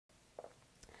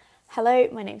Hello,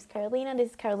 my name is Carolina.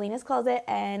 This is Carolina's Closet,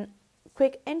 and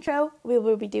quick intro, we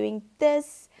will be doing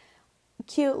this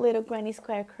cute little granny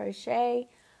square crochet.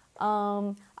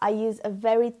 I use a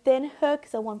very thin hook,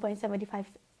 so 1.75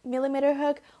 millimeter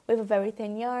hook with a very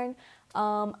thin yarn,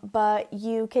 but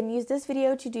you can use this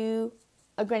video to do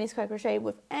a granny square crochet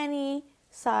with any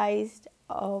size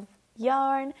of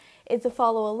yarn. It's a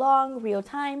follow along real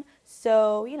time,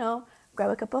 so grab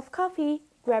a cup of coffee,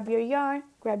 grab your yarn,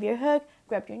 grab your hook,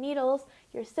 grab your needles,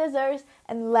 your scissors,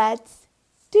 and let's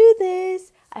do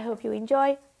this. I hope you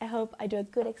enjoy. I hope I do a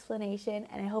good explanation,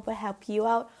 and I hope I help you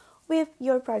out with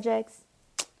your projects.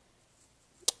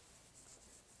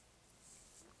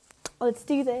 Let's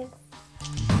do this.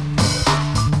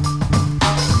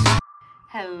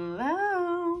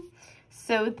 Hello.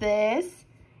 So this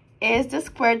is the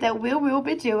square that we will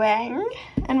be doing,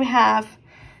 and we have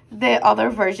the other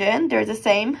version. They're the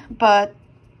same but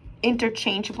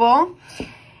interchangeable.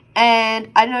 And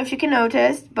I don't know if you can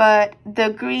notice, but the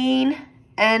green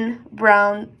and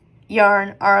brown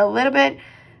yarn are a little bit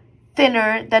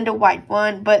thinner than the white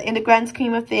one, but in the grand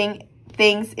scheme of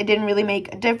things, it didn't really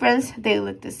make a difference. They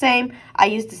look the same. I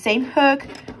used the same hook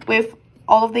with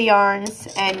all of the yarns,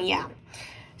 and yeah.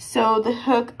 So the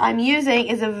hook I'm using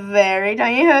is a very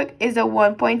tiny hook. It's a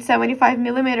 1.75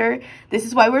 millimeter. This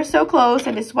is why we're so close,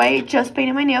 and this is why I just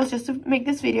painted my nails just to make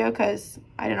this video, because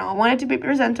I don't know, I want it to be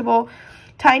presentable.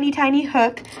 Tiny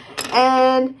hook,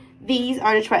 and these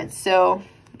are the threads. So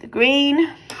the green,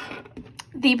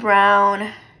 the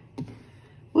brown,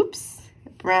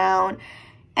 brown,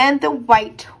 and the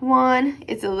white one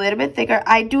is a little bit thicker.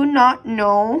 I do not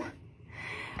know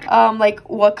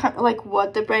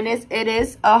what the brand is. It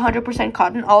is 100%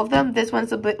 cotton, all of them. This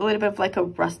one's a little bit of like a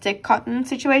rustic cotton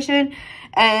situation,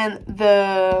 and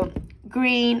the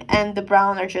green and the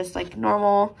brown are just like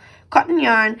normal cotton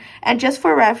yarn. And just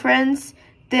for reference,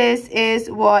 this is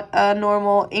what a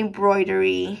normal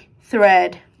embroidery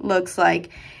thread looks like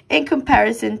in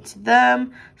comparison to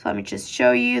them. So let me just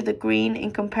show you the green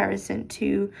in comparison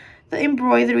to the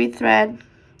embroidery thread.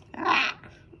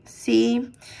 See?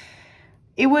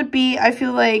 It would be, I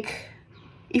feel like,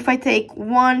 if I take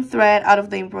one thread out of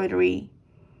the embroidery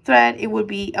thread, it would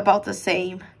be about the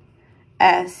same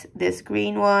as this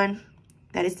green one.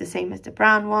 That is the same as the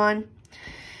brown one.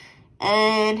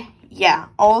 And yeah,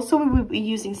 also we will be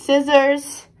using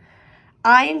scissors.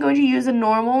 I am going to use a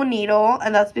normal needle,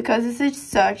 and that's because this is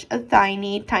such a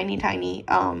tiny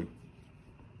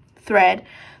thread.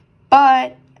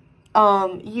 But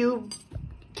you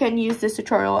can use this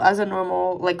tutorial as a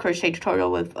normal like crochet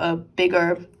tutorial with a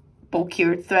bigger,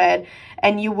 bulkier thread,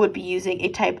 and you would be using a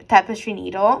tapestry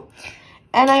needle.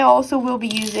 And I also will be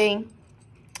using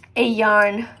a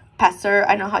yarn passer.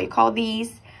 I don't know how you call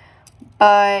these,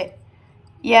 but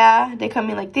yeah, they come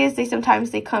in like this.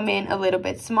 Sometimes they come in a little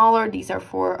bit smaller. These are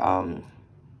for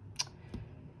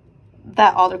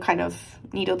that other kind of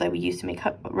needle that we use to make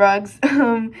rugs.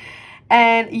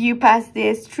 And you pass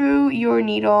this through your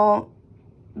needle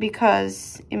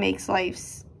because it makes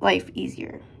life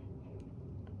easier,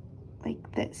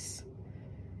 like this.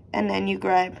 And then you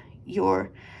grab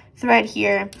your thread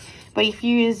here. But if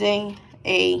you're using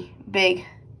a big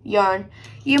yarn,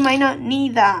 you might not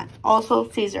need that. Also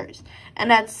scissors, and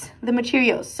that's the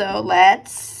material. So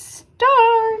let's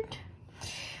start.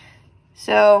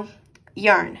 So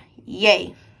yarn,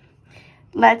 yay.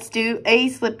 Let's do a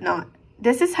slip knot.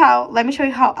 This is how, let me show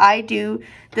you how I do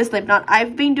the slip knot.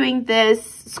 I've been doing this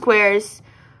squares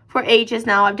for ages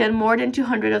now. I've done more than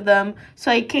 200 of them. So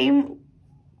I came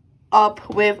up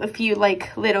with a few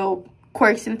like little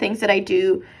quirks and things that I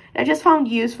do that I just found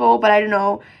useful, but I don't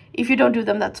know, if you don't do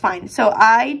them, that's fine. So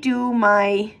I do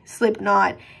my slip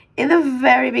knot in the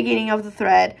very beginning of the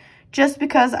thread, just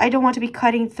because I don't want to be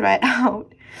cutting thread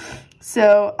out.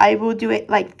 So I will do it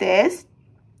like this.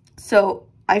 So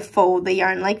I fold the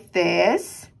yarn like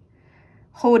this,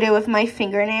 hold it with my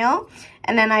fingernail,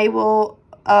 and then I will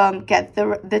get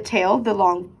the tail, the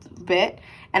long bit,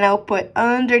 and I'll put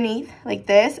underneath like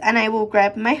this, and I will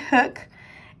grab my hook,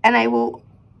 and I will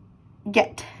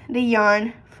get the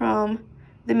yarn from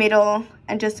the middle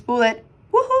and just pull it,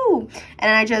 woohoo,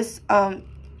 and I just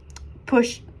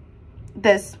push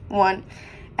this one,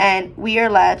 and we are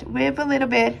left with a little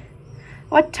bit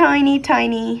of a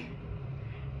tiny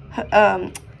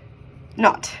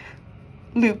knot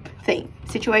loop thing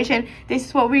situation. This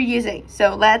is what we're using,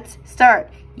 so let's start.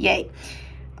 Yay.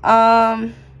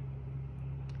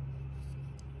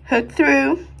 Hook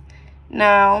through.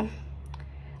 Now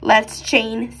let's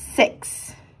chain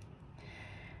 6.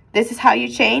 This is how you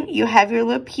chain. You have your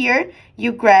loop here,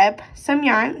 you grab some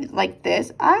yarn like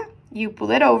this, you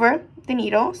pull it over the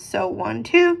needle. So 1,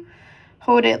 2,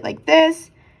 hold it like this,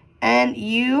 and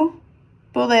you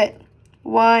pull it.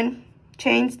 1,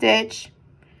 chain stitch,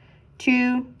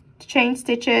 2 chain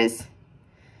stitches,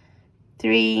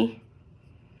 3,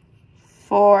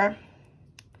 4,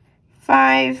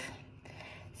 5,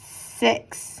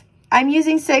 6. I'm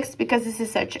using 6 because this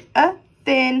is such a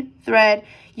thin thread.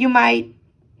 You might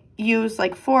use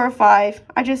like 4 or 5.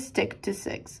 I just stick to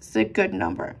 6. It's a good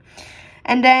number.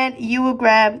 And then you will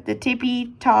grab the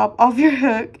tippy top of your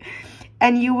hook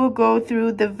and you will go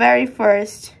through the very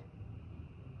first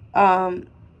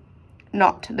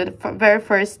knot, the very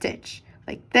first stitch,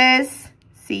 like this.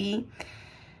 See,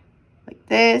 like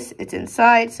this. It's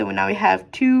inside, so now we have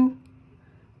 2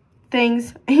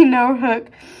 things in our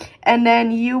hook. And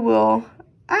then you will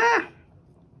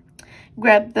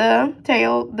grab the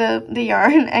tail, the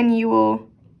yarn, and you will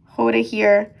hold it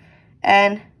here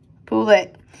and pull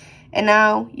it. And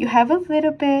now you have a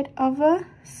little bit of a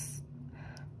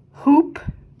hoop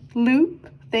loop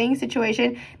thing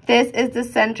situation. This is the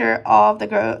center of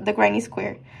the granny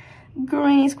square.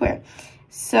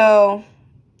 So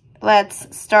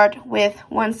let's start with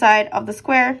one side of the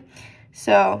square.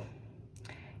 So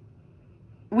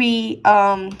we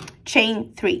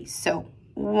chain 3. So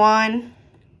 1,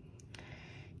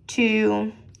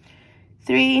 2,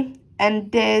 3,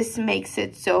 and this makes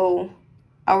it so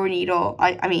our needle,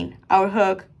 I mean our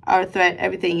hook, our thread,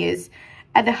 everything is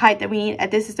at the height that we need,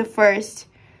 and this is the first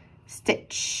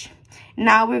stitch.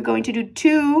 Now we're going to do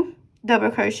 2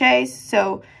 double crochets.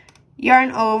 So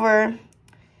yarn over,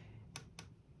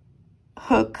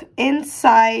 hook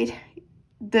inside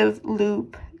the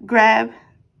loop, grab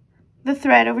the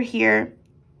thread over here,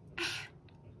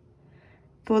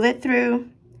 pull it through,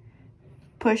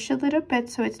 push a little bit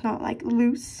so it's not like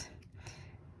loose,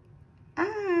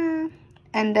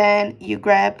 and then you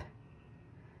grab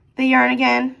the yarn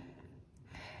again,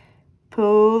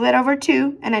 pull it over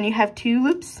 2, and then you have 2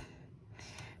 loops,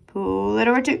 pull it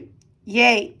over 2.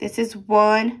 Yay, this is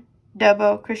 1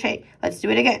 double crochet. Let's do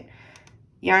it again.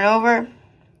 Yarn over,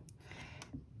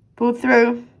 pull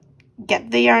through,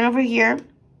 get the yarn over here,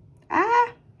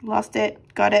 lost it,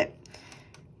 got it,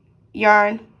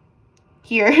 yarn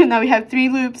here. Now we have 3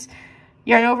 loops,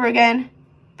 yarn over again,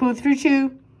 pull through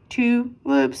 2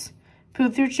 loops, pull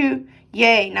through 2.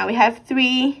 Yay, now we have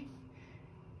 3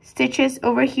 stitches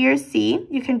over here. See,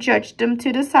 you can judge them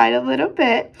to the side a little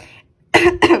bit.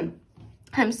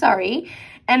 I'm sorry.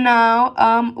 And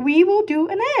now we will do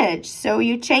an edge. So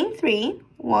you chain 3,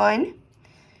 1,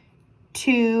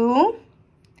 2,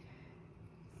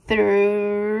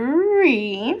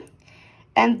 3,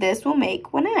 and this will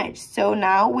make 1 edge. So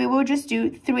now we will just do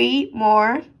 3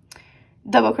 more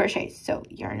double crochets. So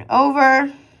yarn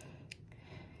over,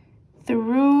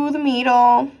 through the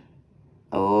middle,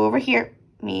 over here,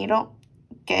 middle,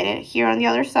 get it here on the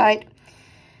other side,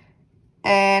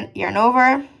 and yarn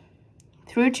over,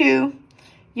 through 2,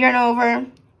 yarn over,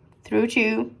 through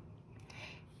 2.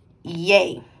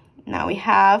 Yay. Now we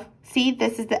have, see,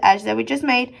 this is the edge that we just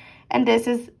made, and this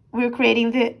is, we're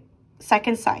creating the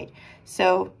second side.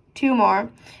 So 2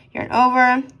 more, yarn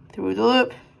over, through the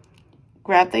loop,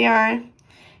 grab the yarn,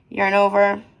 yarn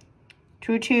over,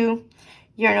 through 2,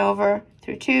 yarn over,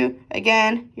 through 2,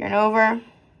 again, yarn over,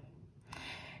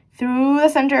 through the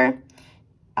center,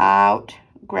 out,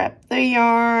 grab the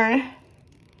yarn,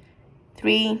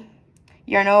 3,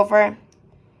 yarn over,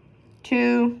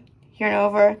 2, yarn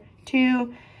over,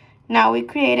 2. Now we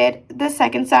created the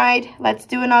second side. Let's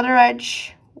do another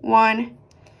edge. 1,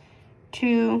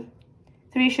 2,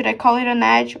 3. Should I call it an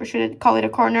edge or should I call it a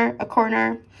corner? A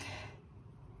corner.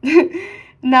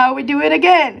 Now we do it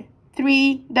again.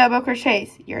 3 double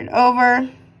crochets. Yarn over,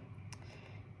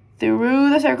 through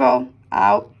the circle,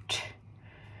 out,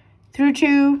 through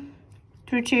 2,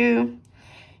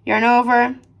 yarn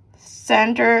over,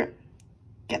 center,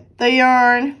 get the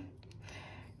yarn,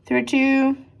 through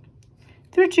 2,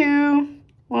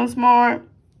 once more,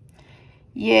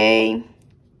 yay,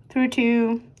 through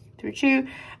 2,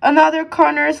 another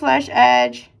corner slash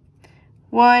edge,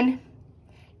 1,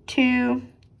 2,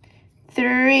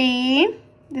 3.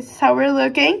 This is how we're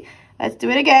looking. Let's do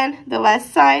it again. The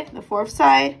last side, the 4th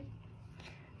side.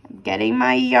 I'm getting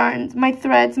my yarns, my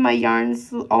threads, my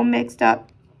yarns all mixed up.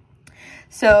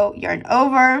 So yarn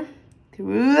over,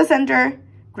 through the center,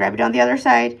 grab it on the other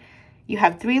side. You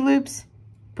have 3 loops,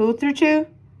 pull through 2,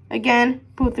 again,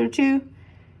 pull through 2.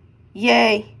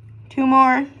 Yay, 2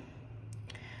 more.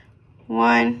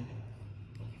 1,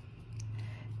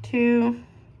 2,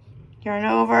 yarn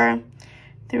over,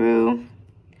 through,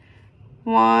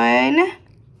 1,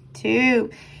 2.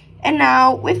 And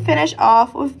now we finish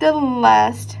off with the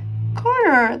last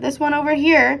corner, this one over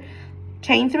here.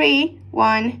 chain 3,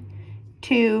 1,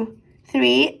 2,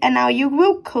 3, and now you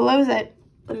will close it.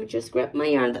 Let me just grab my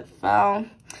yarn that fell.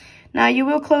 Now you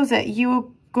will close it. You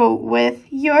will go with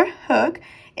your hook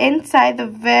inside the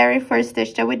very first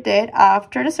stitch that we did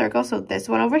after the circle. So this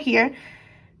one over here,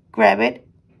 grab it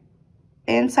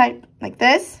inside like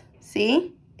this,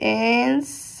 see,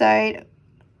 inside,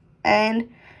 and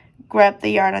grab the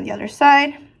yarn on the other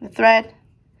side, the thread,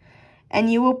 and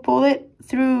you will pull it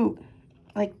through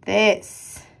like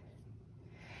this.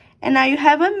 And now you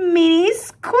have a mini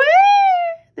square.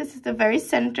 This is the very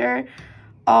center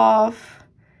of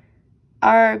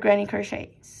our granny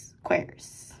crochet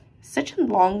squares. Such a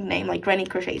long name, like granny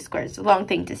crochet squares. A long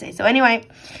thing to say. So anyway,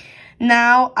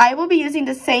 now I will be using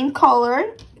the same color,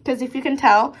 because if you can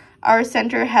tell, our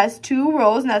center has 2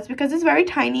 rows, and that's because it's very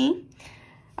tiny.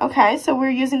 Okay, so we're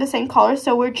using the same color.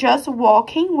 So we're just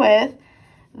walking with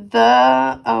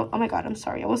the, oh my god, I'm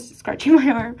sorry, I was scratching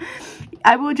my arm.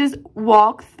 I will just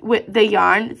walk with the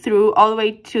yarn through all the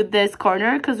way to this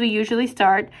corner, because we usually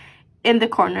start in the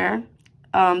corner,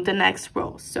 the next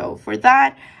row. So for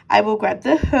that, I will grab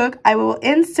the hook, I will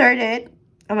insert it,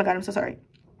 oh my god, I'm so sorry.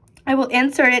 I will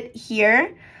insert it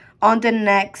here on the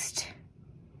next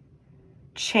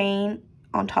chain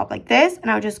on top like this, and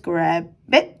I'll just grab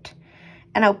it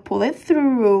and I'll pull it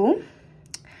through.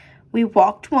 We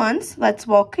walked once, let's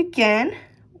walk again.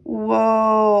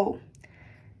 Whoa.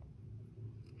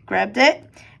 Grabbed it,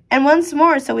 and once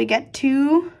more, so we get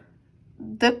to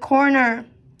the corner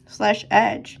slash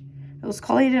edge. I was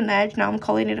calling it an edge, now I'm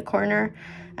calling it a corner.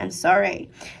 I'm sorry.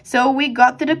 So we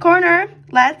got to the corner.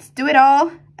 Let's do it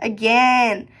all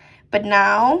again. But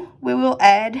now we will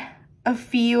add a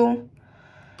few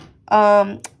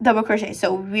double crochet.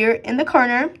 So we're in the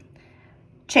corner,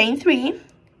 chain 3,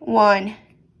 1,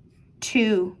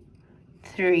 2,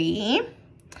 3,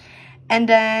 and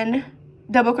then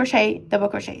double crochet, double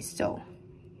crochet. So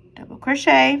double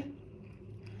crochet,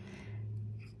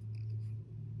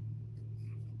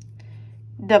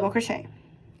 double crochet,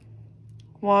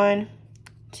 1,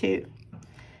 2.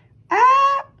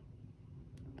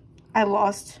 I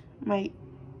lost my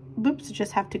loops,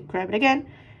 just have to grab it again.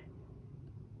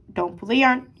 Don't pull the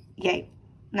yarn. Yay.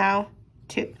 Now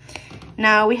 2.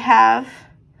 Now we have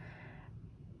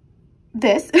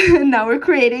this. Now we're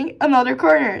creating another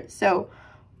corner. So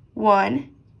 1,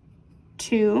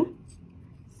 2,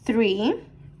 3,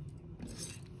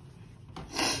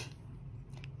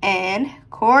 and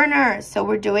corner. So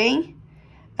we're doing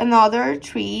another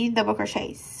 3 double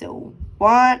crochets. So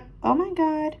 1, oh my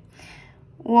god,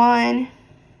 1,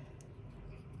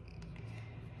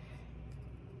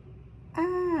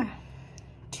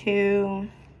 2,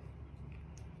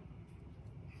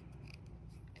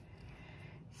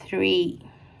 3,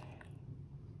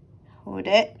 hold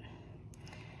it,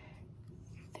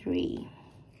 3.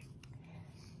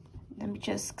 Let me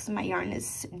just, because my yarn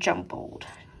is jumbled,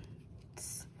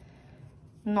 it's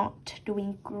not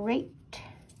doing great.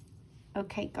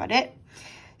 Okay, got it.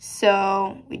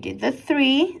 So we did the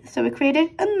 3, so we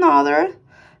created another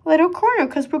little corner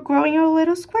because we're growing our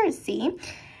little squares, see?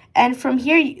 And from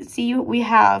here, you see, we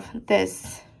have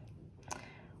this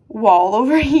wall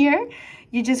over here.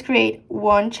 You just create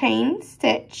 1 chain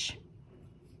stitch,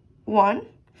 1,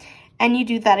 and you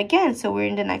do that again. So we're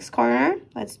in the next corner.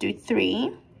 Let's do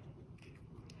 3,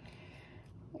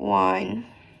 1,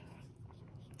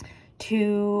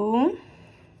 2,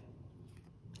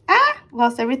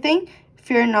 lost everything.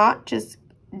 Fear not, just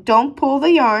don't pull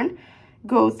the yarn.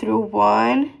 Go through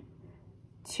 1,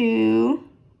 2,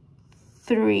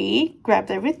 3, grab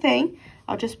everything.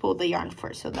 I'll just pull the yarn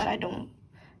first so that I don't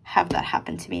have that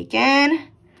happen to me again.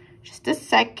 Just a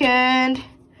second.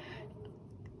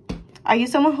 Are you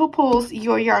someone who pulls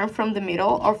your yarn from the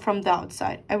middle or from the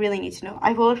outside? I really need to know.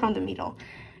 I pull it from the middle.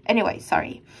 Anyway,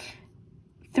 sorry.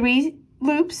 3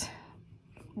 loops,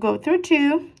 go through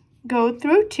 2, go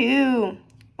through 2.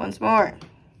 Once more.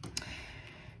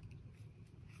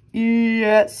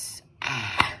 Yes.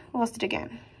 Lost it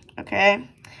again. Okay.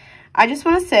 I just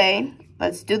want to say,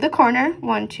 let's do the corner.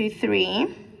 1, 2,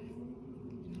 3.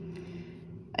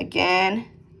 Again,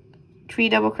 3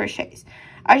 double crochets.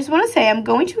 I just want to say I'm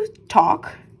going to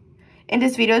talk in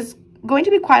this video. It's going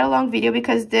to be quite a long video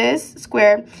because this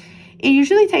square, it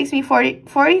usually takes me 40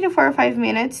 to 45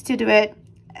 minutes to do it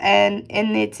and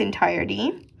in its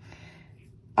entirety.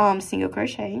 Single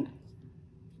crochet,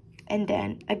 and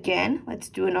then again, let's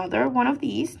do another one of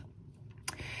these.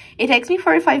 It takes me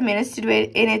 45 minutes to do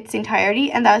it in its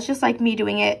entirety, and that's just like me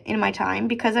doing it in my time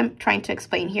because I'm trying to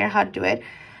explain here how to do it.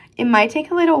 It might take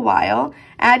a little while,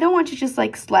 and I don't want to just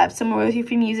like slap some royalty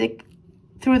free music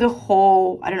through the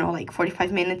whole, I don't know, like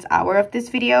 45 minutes, hour of this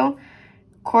video.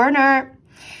 corner.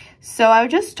 So I'll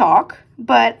just talk,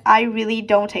 but I really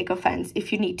don't take offense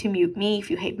if you need to mute me, if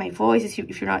you hate my voice,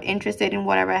 if you're not interested in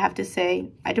whatever I have to say.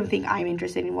 I don't think I'm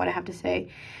interested in what I have to say.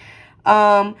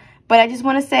 But I just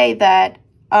want to say that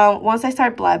once I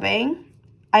start blabbing,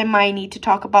 I might need to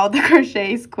talk about the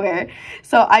crochet square.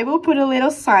 So I will put a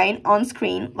little sign on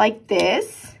screen like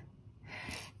this.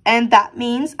 And that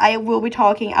means I will be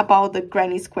talking about the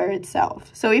granny square itself.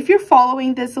 So if you're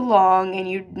following this along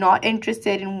and you're not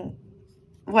interested in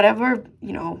whatever,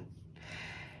 you know,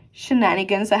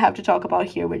 shenanigans I have to talk about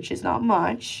here, which is not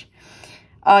much,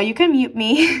 you can mute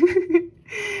me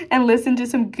and listen to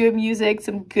some good music,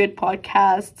 some good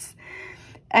podcasts.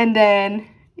 And then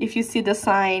if you see the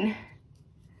sign,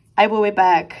 I will be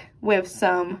back with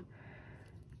some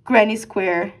granny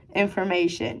square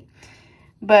information.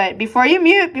 But before you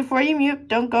mute,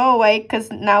 don't go away, because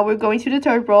now we're going to the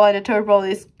third row, and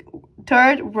the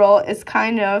third row is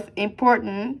kind of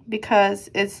important because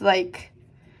it's like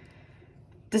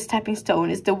the stepping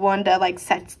stone, is the one that like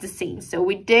sets the scene. So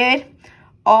we did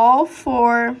all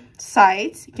 4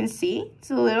 sides. You can see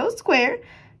it's a little square,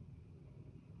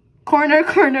 corner,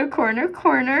 corner, corner,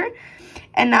 corner,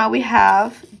 and now we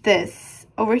have this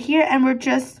over here, and we're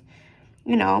just,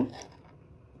 you know,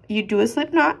 you do a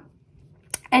slip knot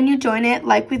and you join it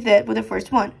like we did with the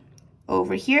first one.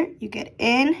 Over here, you get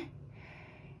in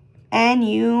and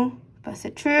you pass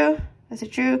it through,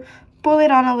 pull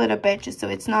it on a little bit just so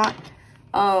it's not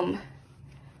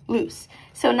loose.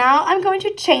 So now I'm going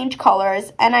to change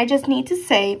colors, and I just need to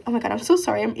say, oh my god, I'm so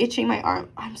sorry, I'm itching my arm.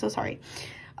 I'm so sorry.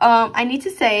 I need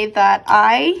to say that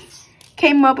I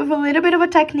came up with a little bit of a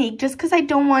technique just because I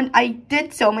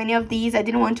did so many of these, I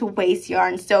didn't want to waste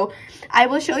yarn. So I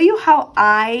will show you how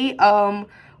I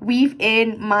weave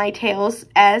in my tails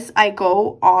as I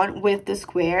go on with the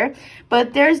square,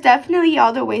 but there's definitely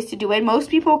other ways to do it.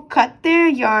 Most people cut their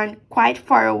yarn quite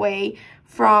far away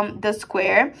from the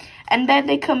square, and then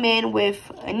they come in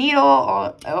with a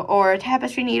needle or a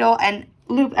tapestry needle and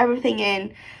loop everything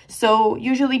in. So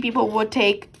usually people would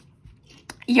take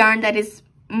yarn that is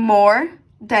more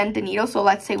than the needle. So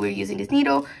let's say we're using this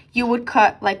needle, you would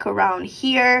cut like around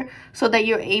here so that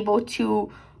you're able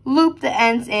to loop the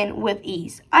ends in with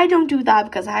ease. I don't do that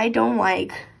because I don't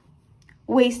like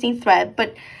wasting thread,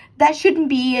 but that shouldn't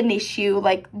be an issue.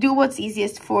 Like, do what's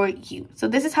easiest for you. So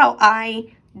this is how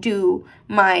I do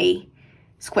my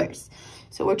squares.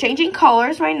 So we're changing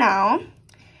colors right now.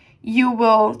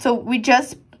 So we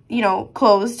just, you know,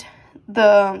 closed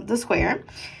the square.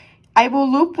 I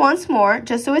will loop once more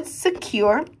just so it's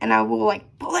secure, and I will like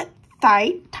pull it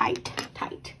tight.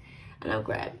 And I'll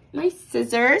grab my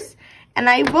scissors and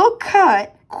I will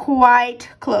cut quite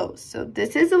close. So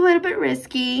this is a little bit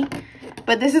risky,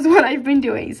 but this is what I've been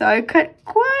doing. So I cut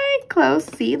quite close,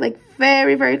 see, like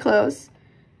very, very close.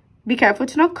 Be careful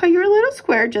to not cut your little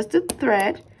square, just a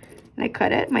thread. And I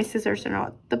cut it. My scissors are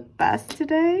not the best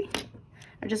today.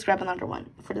 I'll just grab another one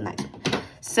for the next one.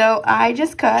 So I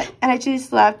just cut, and I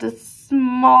just left the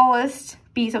smallest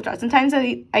piece of thread. Sometimes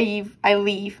I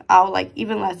leave out like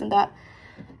even less than that.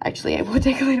 Actually, I will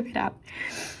take a little bit out.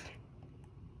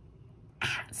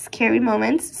 Scary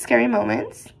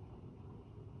moments.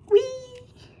 Whee!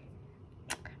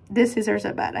 These scissors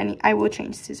are bad. I will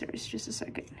change scissors just a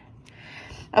second.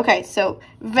 Okay, so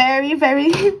very,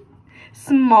 very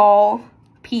small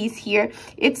piece here.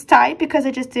 It's tight because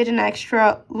I just did an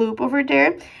extra loop over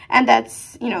there, and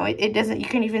that's, you know, it doesn't, you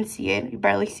can't even see it, you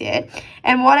barely see it.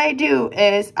 And what I do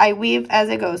is I weave as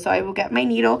I go. So I will get my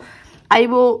needle, I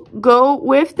will go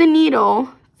with the needle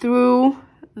through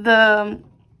the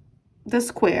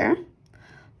square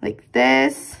like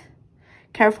this.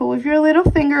 Careful with your little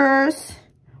fingers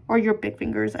or your big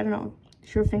fingers. I don't know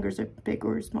if your fingers are big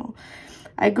or small.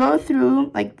 I go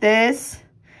through like this,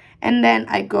 and then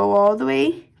I go all the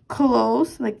way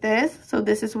close like this. So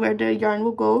this is where the yarn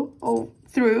will go all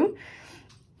through.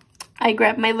 I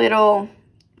grab my little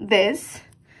this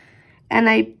and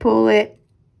I pull it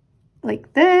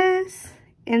like this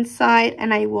inside,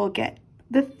 and I will get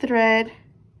the thread,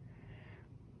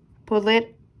 pull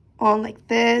it on like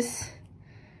this.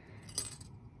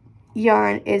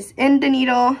 Yarn is in the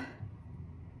needle.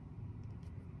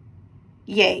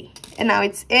 Yay. And now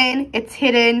it's in, it's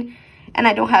hidden, and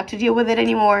I don't have to deal with it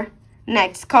anymore.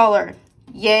 Next color.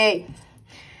 Yay.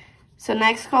 So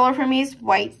next color for me is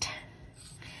white.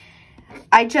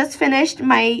 I just finished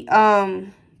my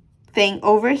thing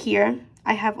over here.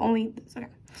 I have only, okay.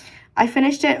 I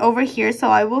finished it over here, so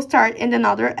I will start in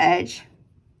another edge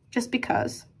just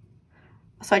because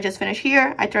So I just finished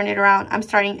here, I turn it around, I'm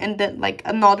starting in the like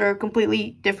another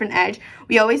completely different edge.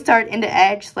 We always start in the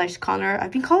edge slash corner.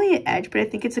 I've been calling it edge, but I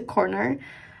think it's a corner.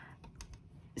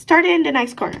 Start in the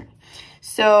next corner.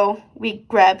 So we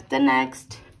grab the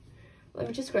next, let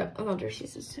me just grab another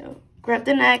scissors. So grab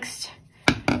the next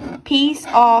piece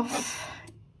of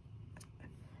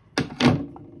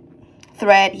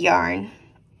thread yarn,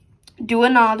 do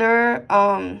another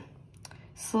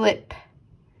slip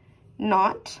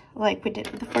knot like we did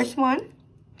with the first one.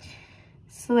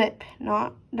 Slip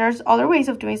knot. There's other ways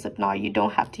of doing slip knot. You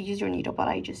don't have to use your needle, but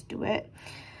I just do it.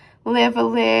 Leave a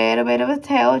little bit of a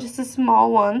tail, just a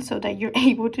small one, so that you're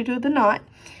able to do the knot.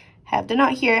 Have the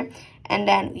knot here, and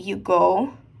then you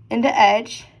go in the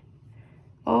edge.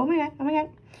 Oh my god, oh my god.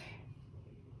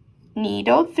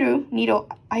 Needle through, needle,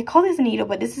 I call this a needle,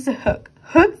 but this is a hook.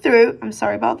 Hook through, I'm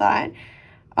sorry about that.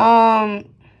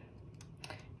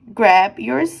 Grab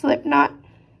your slip knot.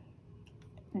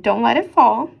 Don't let it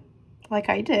fall, like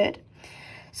I did.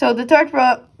 So the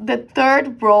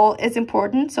third roll is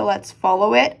important, so let's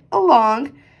follow it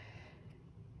along.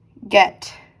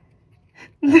 Get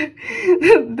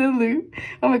the loop.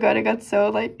 Oh my god, I got so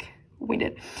like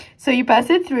winded. So you pass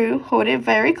it through, hold it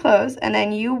very close, and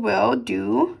then you will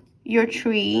do your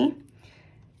 3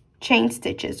 chain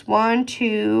stitches. 1,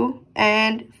 2,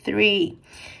 and 3.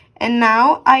 And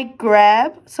now I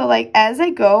grab, so like as I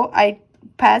go, I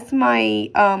pass my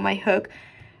my hook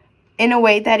in a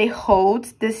way that it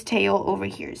holds this tail over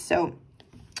here. So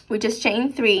we just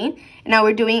chain 3, and now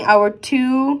we're doing our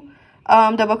 2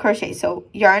 double crochet. So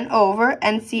yarn over,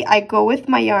 and see, I go with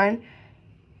my yarn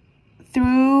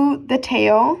through the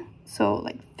tail, so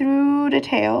like through the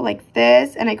tail like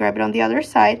this, and I grab it on the other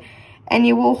side, and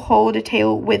you will hold the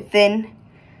tail within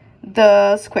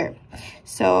the square.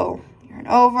 So yarn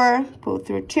over, pull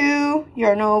through 2,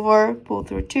 yarn over, pull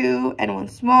through 2, and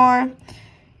once more,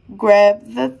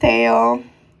 grab the tail,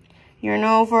 yarn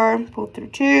over, pull through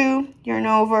 2, yarn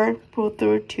over, pull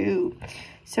through 2.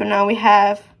 So now we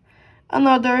have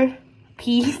another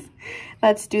piece.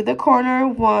 Let's do the corner.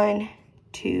 1,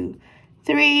 2,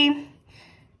 3.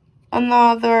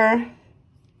 Another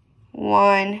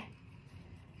 1,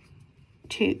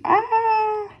 2.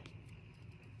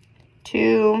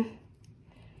 2.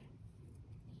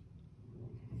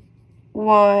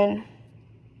 1,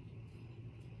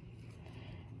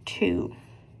 2,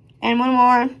 and one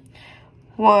more.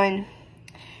 1,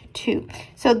 2.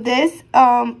 So this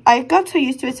I got so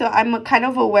used to it, so I'm kind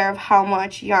of aware of how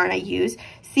much yarn I use.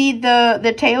 See,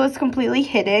 the tail is completely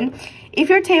hidden. If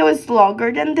your tail is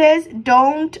longer than this,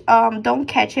 don't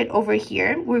catch it over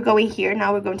here. We're going here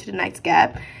now. We're going to the next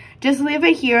gap. Just leave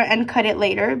it here and cut it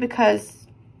later, because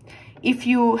if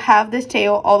you have this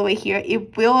tail all the way here,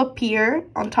 it will appear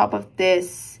on top of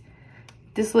this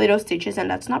little stitches, and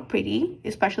that's not pretty,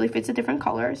 especially if it's a different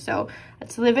color. So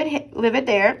let's leave it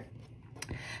there.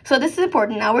 So this is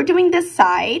important. Now we're doing this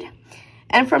side,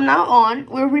 and from now on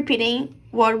we're repeating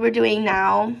what we're doing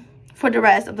now for the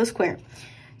rest of the square.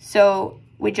 So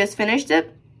we just finished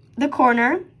the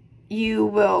corner. You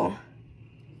will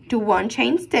do 1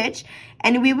 chain stitch,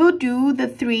 and we will do the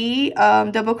 3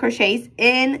 double crochets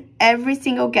in every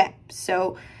single gap.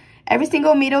 So every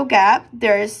single middle gap,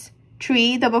 there's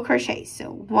 3 double crochets.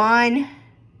 So 1,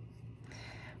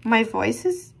 my voice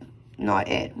is not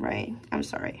it, right? I'm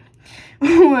sorry.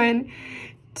 1,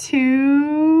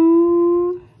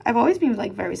 2, I've always been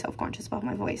like very self-conscious about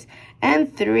my voice,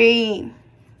 and 3.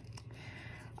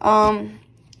 Let's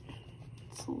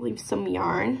leave some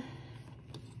yarn.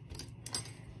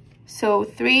 So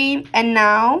 3, and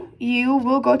now you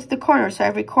will go to the corner. So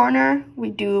every corner we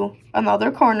do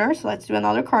another corner. So let's do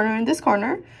another corner in this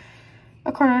corner,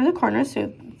 a corner in the corner.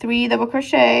 So 3 double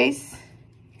crochets.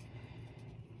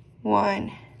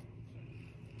 1,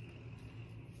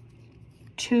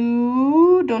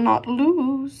 2, do not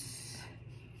lose.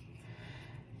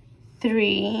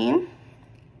 3.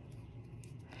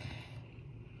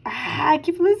 I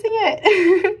keep losing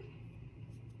it.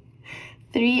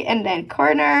 3, and then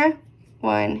corner.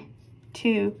 1,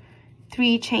 2,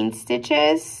 3 chain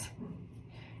stitches,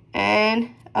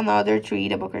 and another 3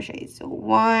 double crochets. So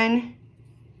 1,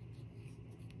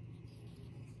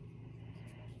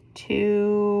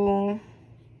 2,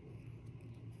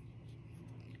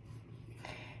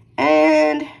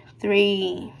 and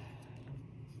 3,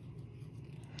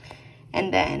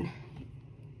 and then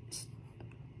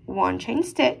 1 chain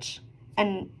stitch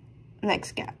and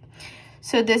next gap.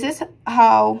 So this is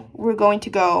how we're going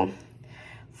to go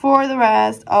for the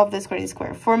rest of this granny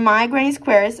square. For my granny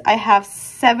squares, I have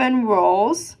 7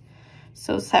 rows,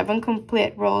 so 7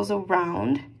 complete rows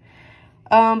around.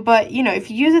 But you know, if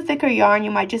you use a thicker yarn,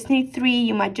 you might just need 3,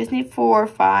 you might just need 4 or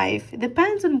 5. It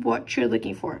depends on what you're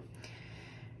looking for.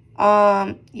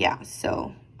 Yeah,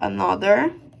 so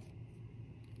another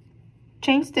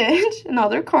chain stitch,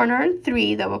 another corner,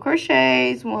 3 double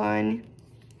crochets, 1,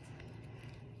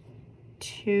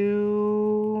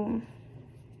 2,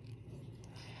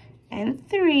 and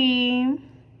 3,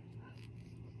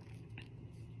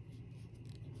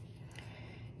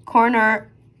 corner,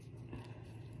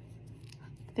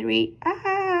 3,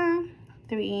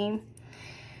 3,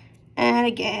 and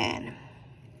again,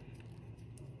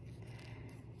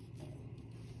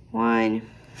 1,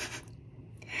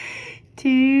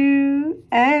 2,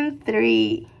 and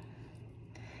 3.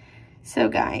 So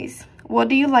guys, what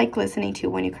do you like listening to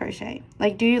when you crochet?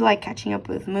 Like, do you like catching up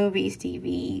with movies,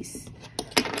 TVs,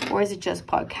 or is it just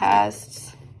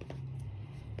podcasts?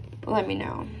 Let me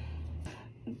know.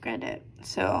 Get it.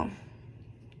 So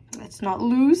let's not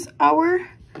lose our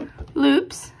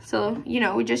loops. So, you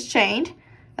know, we just chained.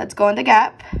 Let's go in the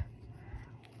gap.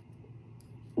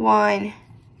 1,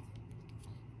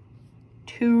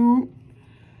 2,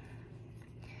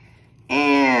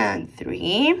 and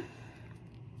 3.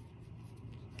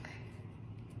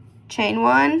 Chain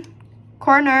 1,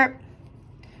 corner,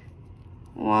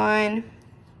 1,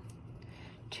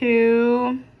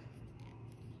 2,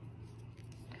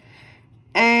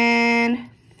 and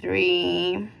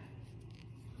 3,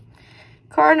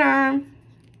 corner,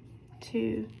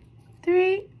 2,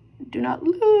 3, do not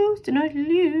lose,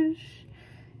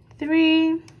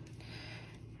 3,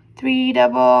 3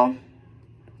 double,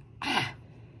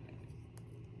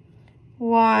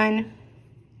 1,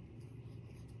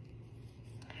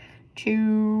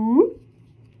 2,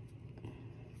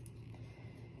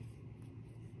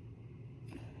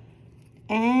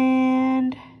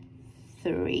 and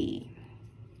 3.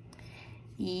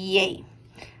 Yay.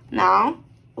 Now,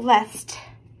 last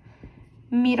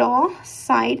middle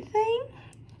side thing.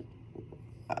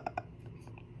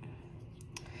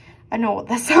 I know what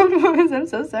that sound was. I'm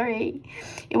so sorry.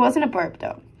 It wasn't a burp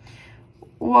though.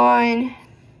 1,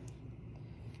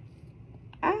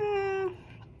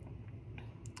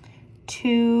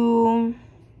 2,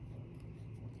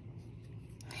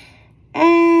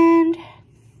 and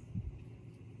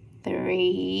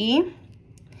 3,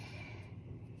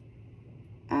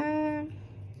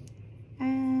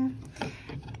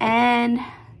 and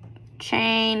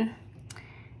chain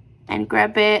and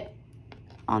grab it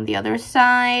on the other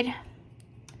side.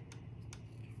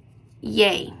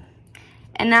 Yay.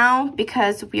 And now,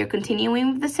 because we are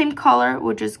continuing with the same color,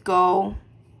 we'll just go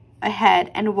ahead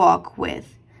and walk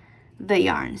with the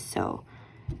yarn. So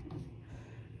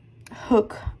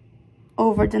hook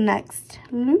over the next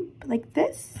loop like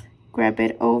this, grab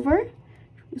it over,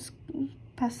 just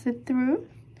pass it through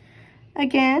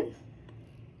again,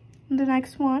 the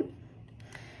next one,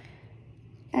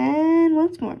 and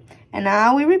once more. And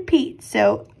now we repeat.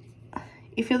 So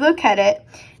if you look at it,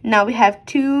 now we have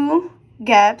 2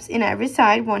 gaps in every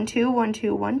side, 1, 2, 1,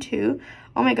 2, 1, 2.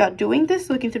 Oh my god, doing this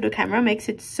looking through the camera makes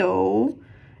it so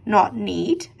not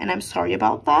neat, and I'm sorry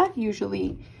about that.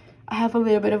 Usually I have a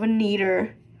little bit of a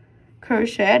neater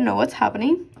crochet. I know what's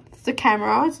happening. It's the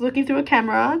camera, it's looking through a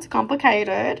camera, it's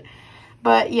complicated.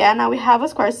 But yeah, now we have a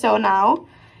square. So now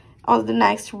on the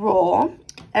next row,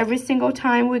 every single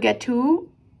time we get to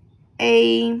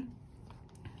a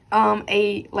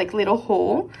like little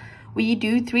hole, we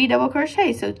do 3 double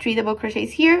crochets. So 3 double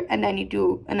crochets here, and then you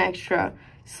do an extra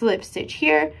slip stitch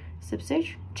here, slip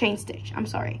stitch, chain stitch, I'm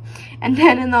sorry, and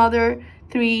then another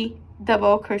 3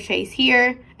 double crochets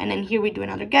here, and then here we do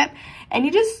another gap, and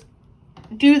you just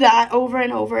do that over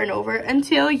and over and over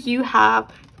until you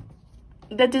have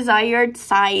the desired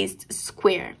sized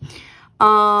square.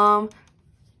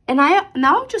 And I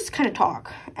now just kind of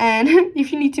talk, and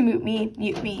if you need to mute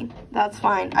me, that's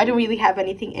fine. I don't really have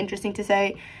anything interesting to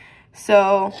say.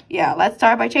 So yeah, let's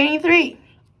start by chaining 3.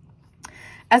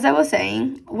 As I was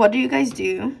saying, what do you guys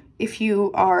do if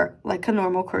you are like a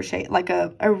normal crochet, like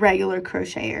a regular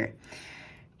crocheter,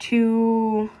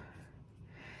 to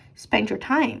spend your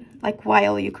time? Like,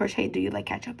 while you crochet, do you like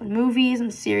catch up on movies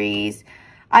and series?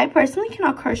 I personally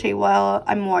cannot crochet while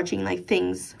I'm watching like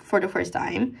things for the first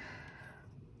time.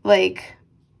 Like,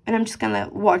 and I'm just gonna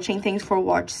watching things for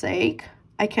watch sake.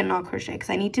 I cannot crochet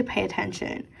because I need to pay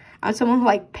attention. I'm someone who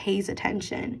like pays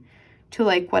attention to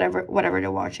like whatever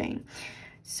they're watching.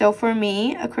 So for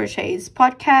me, a crochet is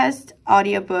podcast,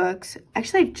 audiobooks.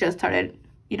 Actually, I just started,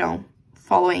 you know,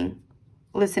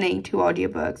 listening to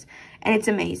audiobooks, and it's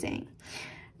amazing.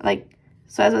 Like,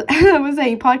 so as I was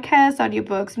saying, podcasts,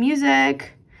 audiobooks,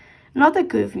 music. Not that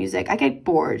good of music. I get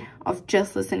bored of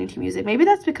just listening to music. Maybe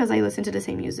that's because I listen to the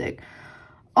same music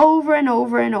over and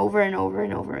over and over and over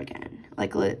and over again.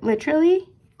 Like literally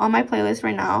on my playlist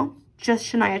right now, just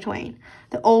Shania Twain,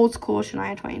 the old school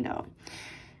Shania Twain though,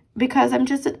 because I'm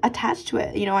just attached to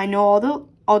it. You know, I know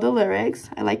all the lyrics.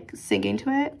 I like singing to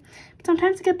it, but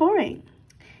sometimes it gets boring.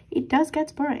 It does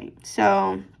get boring.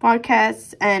 So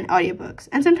podcasts and audiobooks,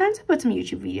 and sometimes I put some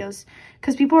YouTube videos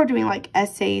because people are doing like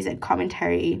essays and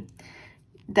commentary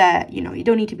that, you know, you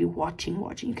don't need to be watching.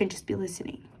 You can just be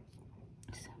listening.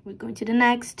 So we're going to the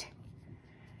next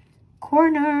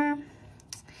corner.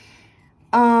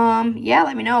 Yeah,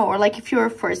 let me know. Or like if you're a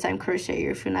first time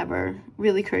crocheter, if you never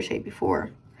really crocheted before,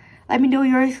 let me know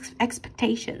your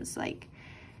expectations. Like,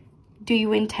 do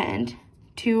you intend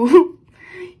to,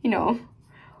 you know,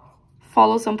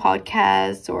 follow some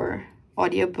podcasts or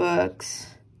audiobooks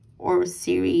or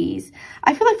series?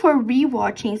 I feel like for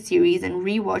rewatching series and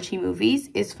rewatching movies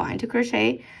is fine to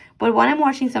crochet, but when I'm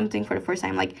watching something for the first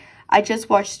time, like I just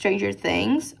watched Stranger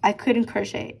Things, I couldn't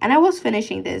crochet, and I was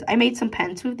finishing this. I made some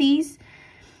pants with these.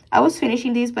 I was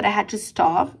finishing these, but I had to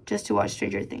stop just to watch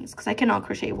Stranger Things because I cannot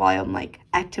crochet while I'm like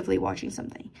actively watching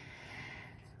something.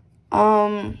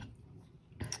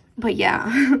 But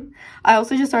yeah, I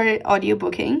also just started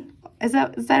audiobooking. Is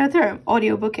that a term?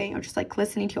 Audiobooking, or just like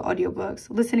listening to audiobooks,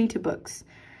 listening to books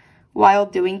while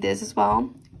doing this as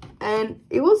well. And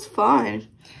it was fun.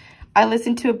 I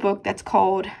listened to a book that's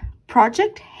called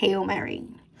Project Hail Mary,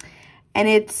 and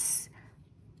it's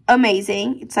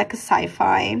amazing. It's like a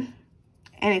sci-fi,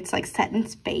 and it's like set in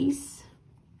space.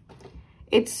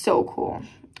 It's so cool.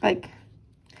 Like,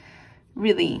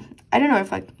 really, I don't know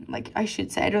if I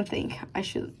should say, I don't think I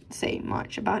should say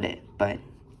much about it, but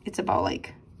it's about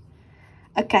like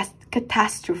a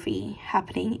catastrophe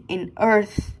happening in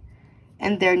Earth,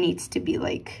 and there needs to be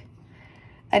like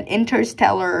an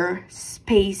interstellar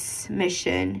space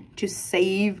mission to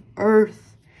save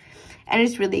Earth. And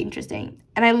it's really interesting,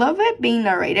 and I love it being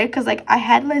narrated because like I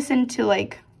had listened to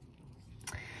like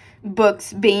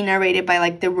books being narrated by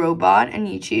like the robot on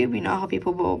YouTube. You know how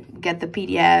people will get the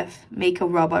PDF, make a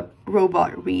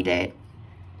robot read it,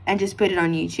 and just put it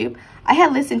on YouTube. I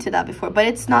had listened to that before, but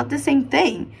it's not the same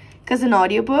thing. Because an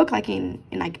audiobook, like in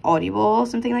like Audible or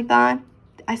something like that.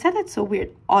 I said that's so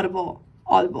weird. Audible,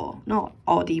 not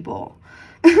audible.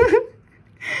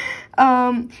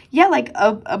 Yeah, like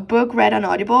a book read on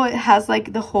Audible, it has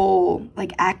like the whole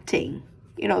like acting,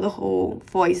 you know, the whole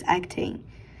voice acting.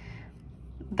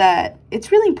 That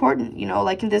it's really important, you know,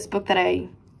 like in this book that I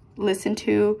listened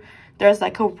to, there's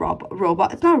like a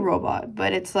robot. It's not a robot,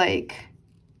 but it's like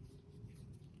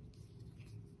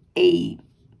a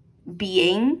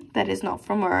being that is not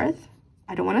from Earth.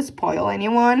 I don't want to spoil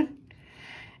anyone.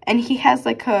 And he has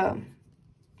like a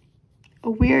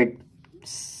weird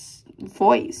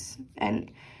voice, and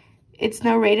it's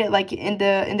narrated like in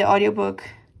the audiobook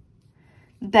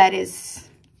that is,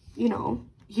 you know,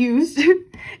 used.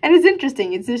 And it's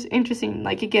interesting. It's just interesting.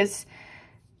 Like, it gives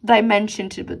dimension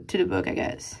to the book, I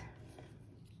guess.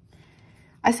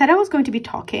 I said I was going to be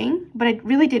talking, but I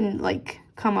really didn't like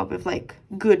come up with like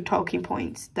good talking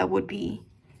points that would be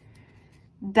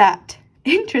that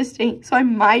interesting. So I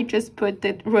might just put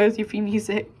the royalty free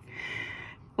music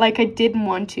like I didn't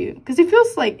want to, because it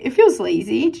feels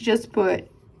lazy to just put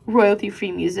royalty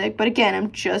free music. But again,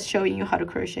 I'm just showing you how to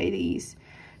crochet these,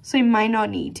 so it might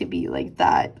not need to be like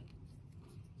that,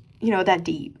 you know, that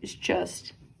deep. It's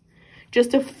just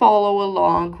to follow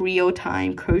along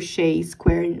real-time crochet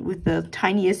square with the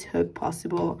tiniest hook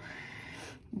possible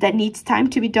that needs time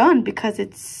to be done because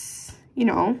it's, you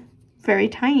know, very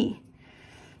tiny.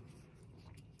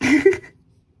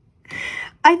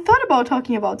 I thought about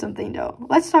talking about something though.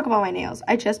 Let's talk about my nails.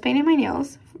 I just painted my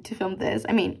nails to film this.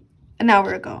 I mean, an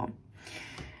hour ago.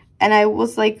 And I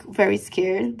was like very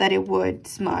scared that it would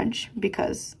smudge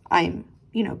because I'm,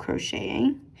 you know,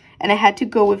 crocheting. And I had to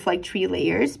go with like 3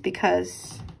 layers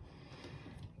because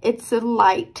it's a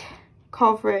light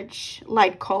coverage,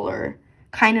 light color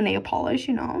kind of nail polish,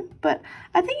 you know. But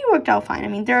I think it worked out fine. I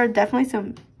mean, there are definitely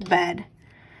some bad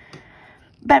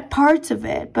parts of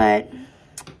it, but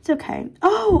it's okay.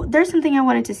 Oh, there's something I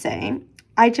wanted to say.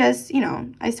 I just, you know,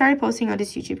 I started posting on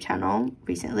this YouTube channel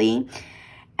recently,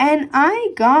 and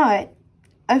I got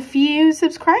a few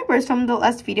subscribers from the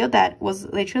last video that was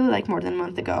literally like more than a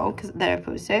month ago that I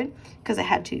posted, because I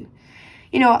had to,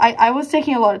 you know, I was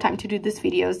taking a lot of time to do these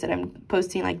videos that I'm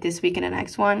posting like this week and the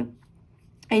next one,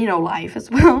 and, you know, live as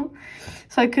well,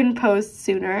 so I couldn't post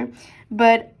sooner.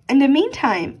 But in the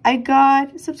meantime, I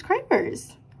got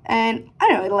subscribers, and I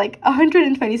don't know, like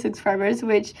 120 subscribers,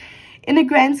 which in the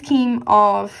grand scheme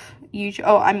of YouTube,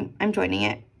 oh, I'm joining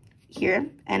it. here,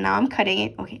 and now I'm cutting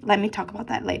it. Okay, let me talk about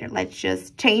that later. Let's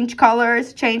just change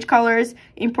colors,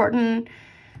 important.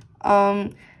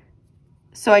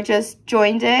 So I just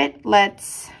joined it.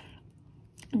 Let's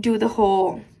do the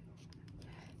whole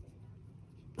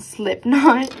slip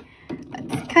knot.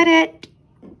 Let's cut it.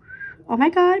 Oh my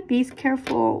god, be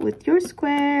careful with your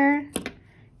square.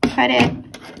 Cut it,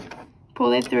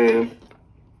 pull it through,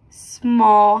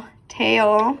 small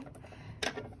tail,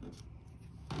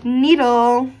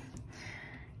 needle.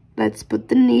 Let's put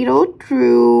the needle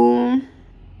through.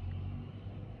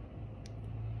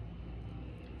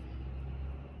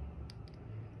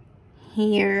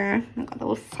 Here, I got a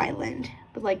little silent,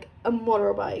 but like a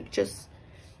motorbike just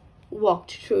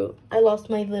walked through. I lost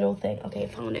my little thing. Okay, I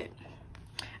found it.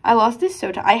 I lost this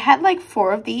soda. I had like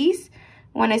 4 of these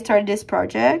when I started this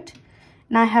project,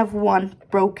 and I have 1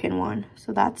 broken one,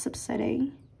 so that's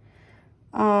upsetting.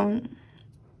 And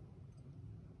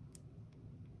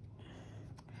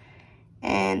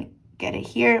get it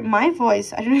here. My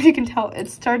voice, I don't know if you can tell,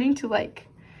 it's starting to like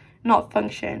not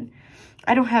function.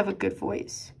 I don't have a good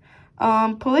voice.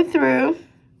 Pull it through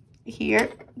here,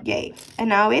 yay. And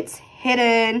now it's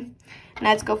hidden.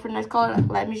 Let's go for the next color.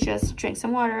 Let me just drink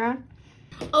some water.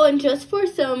 Oh, and just for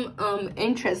some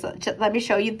interest, let me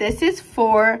show you. This is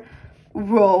 4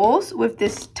 rows with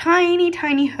this tiny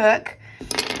hook,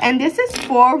 and this is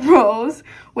 4 rows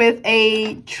with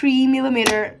a 3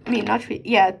 millimeter,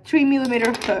 3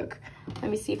 millimeter hook. Let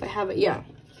me see if I have it. Yeah,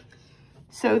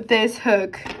 so this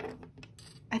hook,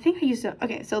 I think I used it.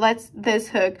 Okay, so that's this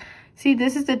hook. See,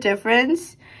 this is the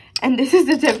difference, and this is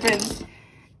the difference.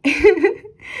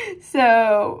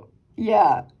 So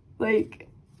yeah, like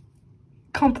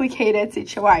complicated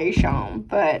situation,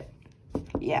 but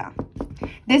yeah,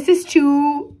 this is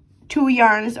two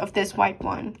yarns of this white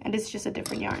one, and it's just a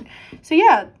different yarn. So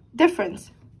yeah,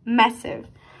 difference massive.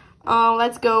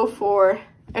 Let's go for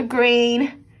a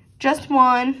green, just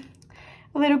one,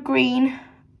 a little green.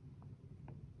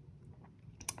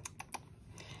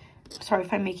 Sorry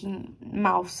if I'm making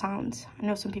mouth sounds. I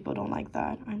know some people don't like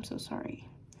that. I'm so sorry,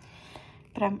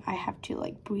 but I have to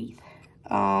like breathe.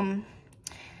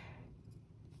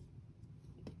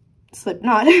 Slip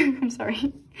knot. I'm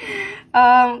sorry.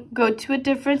 Go to a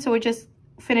different, so we just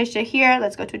finished it here.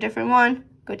 Let's go to a different one.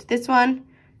 Go to this one.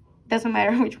 Doesn't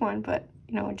matter which one, but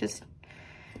you know, just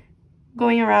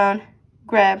going around,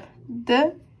 grab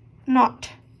the knot,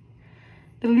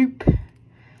 the loop,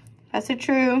 pass it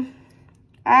through.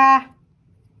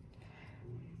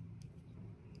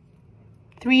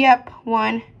 3 up,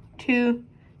 1, 2,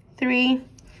 3,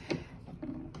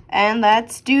 and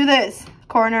let's do this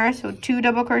corner. So 2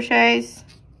 double crochets,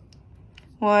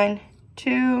 1,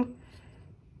 2,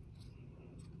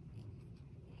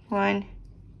 1,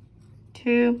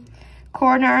 2,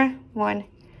 corner, 1,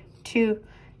 2,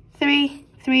 3,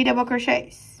 3 double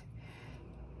crochets.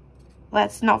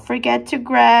 Let's not forget to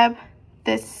grab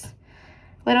this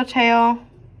little tail,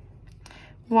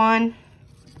 1,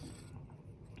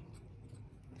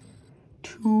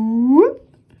 2,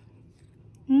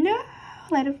 no,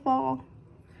 let it fall,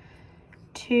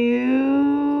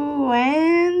 2,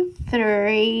 and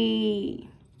 3.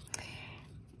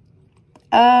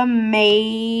 Amazing.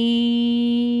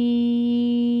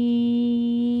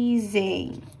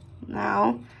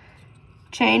 Now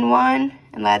chain 1,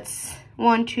 and let's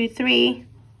 1, 2, 3,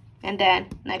 and then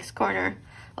next corner.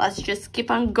 Let's just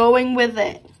keep on going with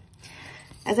it.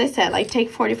 As I said, like take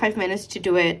 45 minutes to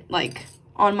do it like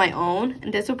on my own,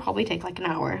 and this will probably take like an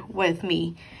hour with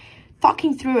me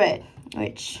talking through it,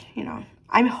 which, you know,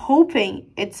 I'm hoping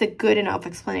it's a good enough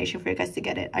explanation for you guys to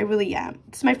get it. I really am.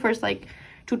 It's my first like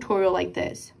tutorial like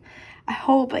this. I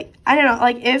hope, like, I don't know,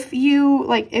 like if you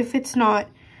like, if it's not,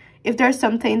 if there's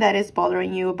something that is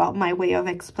bothering you about my way of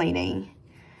explaining,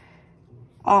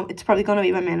 it's probably gonna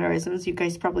be my mannerisms. You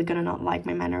guys probably gonna not like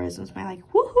my mannerisms, my like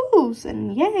woohoos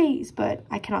and yays, but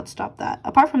I cannot stop that.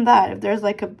 Apart from that, if there's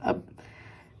like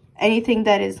anything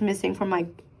that is missing from my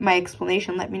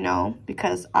explanation, let me know,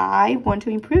 because I want to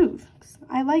improve.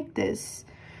 I like this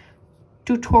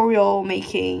tutorial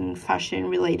making, fashion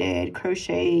related,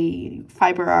 crochet,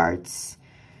 fiber arts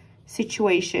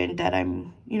situation that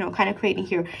I'm, you know, kind of creating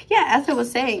here. Yeah, as I was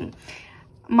saying,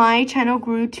 my channel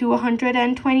grew to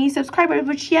 120 subscribers,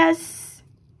 which, yes,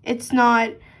 it's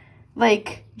not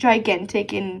like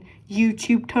gigantic in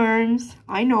YouTube terms,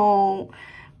 I know,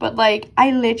 but like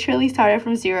I literally started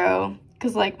from 0,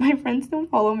 because like my friends don't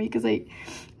follow me because I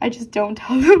just don't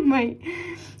tell them my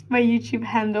YouTube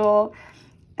handle,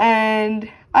 and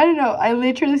I don't know, I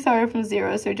literally started from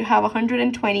 0. So to have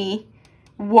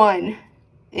 121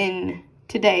 in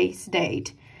today's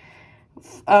date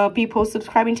people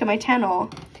subscribing to my channel,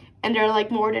 and there are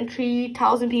like more than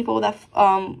 3,000 people that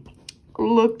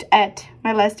looked at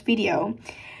my last video.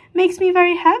 Makes me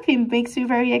very happy, makes me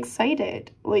very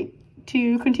excited, like,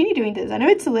 to continue doing this. I know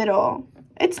it's little.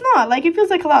 It's not, like, it feels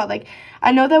like a lot. Like,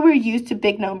 I know that we're used to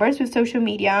big numbers with social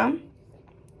media.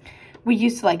 We're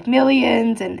used to, like,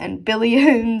 millions and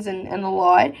billions and a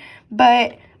lot.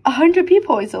 But 100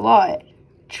 people is a lot.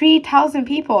 3,000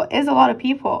 people is a lot of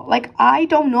people. Like, I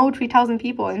don't know 3,000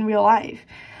 people in real life.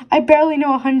 I barely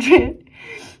know 100.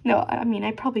 No, I mean,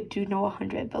 I probably do know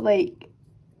 100. But, like,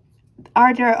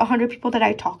 are there 100 people that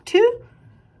I talk to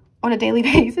on a daily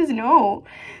basis? No.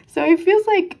 So it feels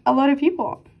like a lot of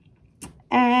people.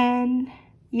 And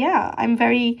yeah, I'm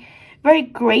very, very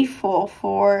grateful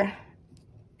for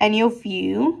any of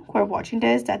you who are watching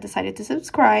this that decided to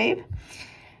subscribe.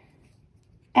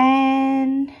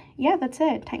 And yeah, that's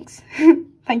it. Thanks.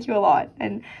 Thank you a lot.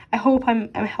 And I hope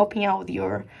I'm helping out with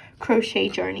your crochet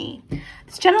journey.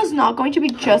 This channel is not going to be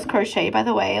just crochet, by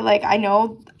the way. Like, I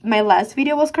know my last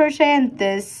video was crochet, and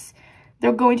there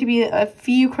are going to be a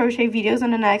few crochet videos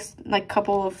in the next, like,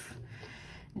 couple of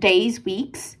days,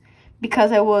 weeks,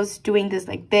 because I was doing this,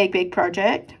 like, big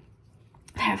project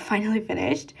that I finally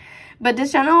finished. But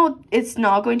this channel, it's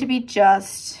not going to be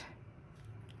just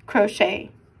crochet,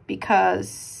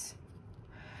 because,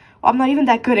 well, I'm not even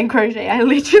that good in crochet. I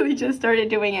literally just started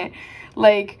doing it.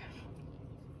 Like,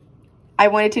 I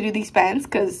wanted to do these pants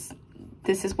because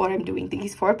this is what I'm doing,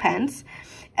 these 4 pants,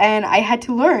 and I had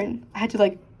to learn. I had to,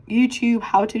 like, YouTube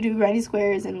how to do granny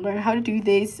squares and learn how to do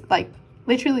this, like,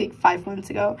 literally 5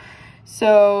 months ago.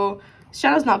 So this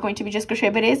channel is not going to be just crochet,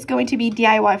 but it's going to be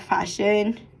DIY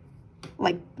fashion,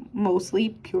 like, mostly,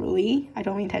 purely. I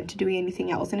don't intend to do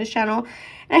anything else in this channel,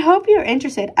 and I hope you're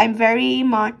interested. I'm very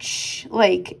much,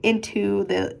 like, into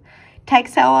the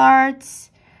textile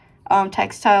arts,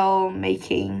 textile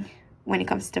making when it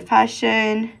comes to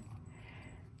fashion.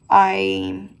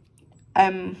 I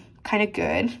am kind of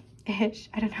good-ish.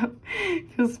 I don't know.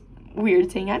 It feels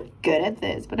weird saying I'm good at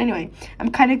this, but anyway,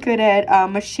 I'm kind of good at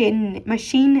machine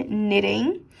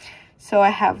knitting. So I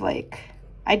have, like,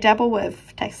 I dabble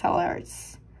with textile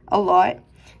arts a lot,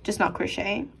 just not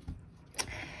crochet.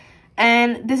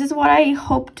 And this is what I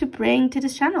hope to bring to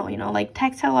this channel, you know, like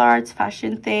textile arts,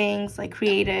 fashion things, like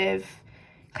creative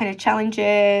kind of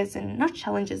challenges, and not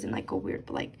challenges in, like, a weird,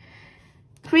 but, like,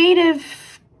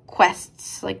 creative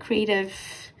quests, like creative,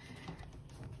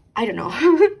 I don't know,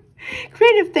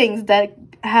 creative things that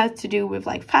has to do with,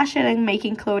 like, fashion and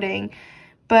making clothing.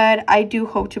 But I do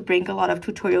hope to bring a lot of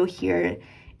tutorial here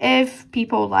if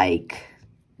people like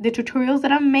the tutorials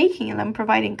that I'm making and I'm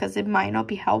providing, because it might not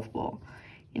be helpful.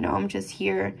 You know, I'm just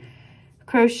here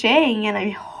crocheting, and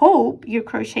I hope you're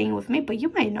crocheting with me, but you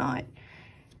might not.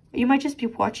 You might just be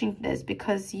watching this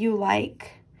because you might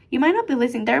not be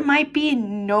listening. There might be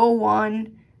no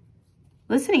one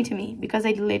listening to me, because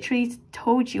I literally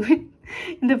told you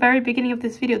in the very beginning of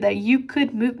this video that you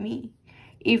could move me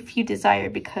if you desire,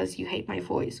 because you hate my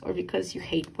voice or because you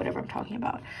hate whatever I'm talking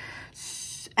about.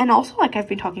 And also, like, I've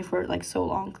been talking for, like, so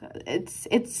long.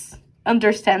 It's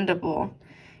understandable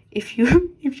if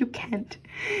you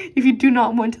do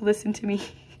not want to listen to me.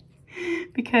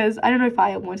 Because I don't know if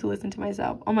I want to listen to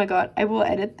myself. Oh my god, I will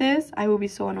edit this. I will be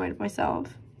so annoyed with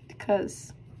myself,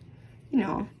 because, you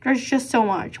know, there's just so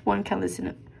much one can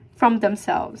listen from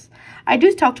themselves. I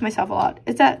do talk to myself a lot.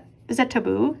 Is that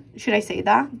taboo? Should I say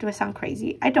that? Do I sound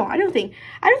crazy? I don't think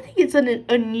it's an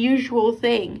unusual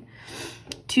thing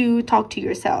to talk to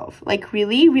yourself. Like,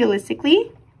 really,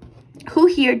 realistically, who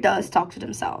here does talk to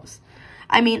themselves?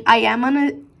 I mean, I am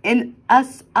an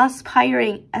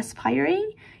aspiring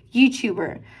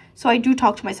YouTuber, so I do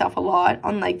talk to myself a lot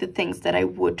on, like, the things that I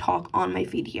would talk on my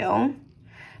video.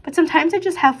 But sometimes I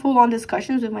just have full-on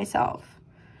discussions with myself,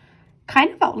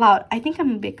 kind of out loud. I think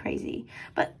I'm a bit crazy,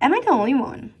 but am I the only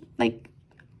one? Like,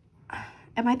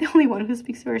 am I the only one who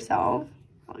speaks to herself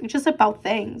just about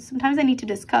things? Sometimes I need to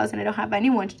discuss, and I don't have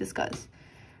anyone to discuss,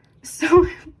 so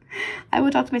I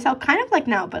would talk to myself, kind of like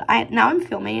now. But now I'm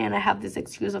filming, and I have this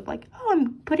excuse of, like, oh,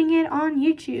 I'm putting it on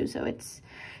YouTube, so it's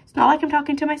not like I'm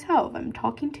talking to myself. I'm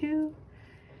talking to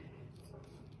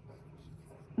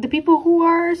the people who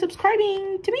are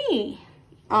subscribing to me.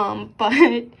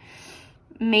 But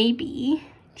maybe,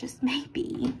 just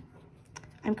maybe,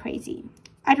 I'm crazy.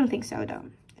 I don't think so, though.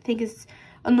 I think it's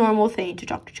a normal thing to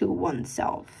talk to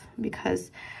oneself, because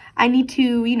I need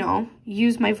to, you know,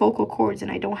 use my vocal cords,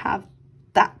 and I don't have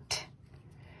that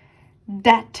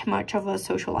much of a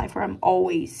social life where I'm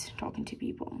always talking to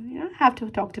people. You don't have to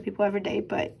talk to people every day,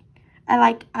 but I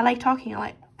like talking.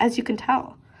 As you can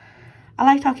tell, I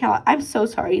like talking a lot. I'm so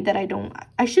sorry that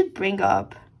I should bring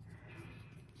up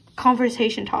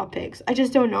conversation topics. I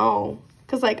just don't know.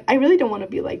 Because, like, I really don't want to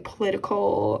be, like,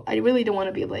 political. I really don't want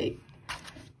to be, like,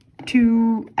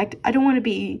 I don't want to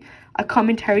be a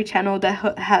commentary channel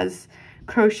that has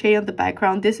crochet on the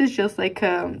background. This is just, like,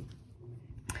 a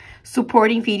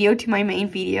supporting video to my main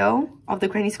video of the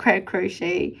granny square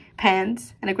crochet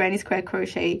pants and a granny square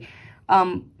crochet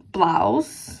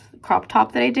blouse crop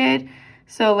top that I did.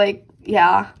 So, like,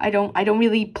 yeah, I don't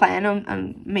really plan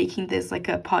on making this like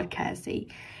a podcast, a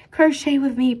crochet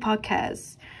with me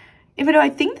podcast. Even though I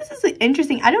think this is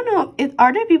interesting. I don't know,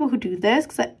 are there people who do this?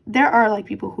 Because there are like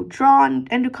people who draw and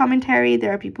do commentary.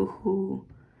 There are people who,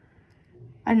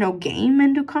 I don't know, game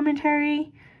and do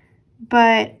commentary.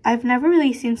 But I've never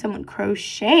really seen someone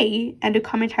crochet and do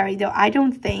commentary, though I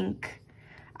don't think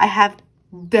I have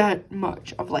that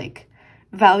much of like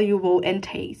valuable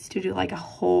intakes to do like a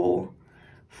whole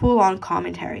full-on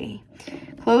commentary.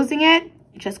 Closing it,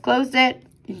 just closed it.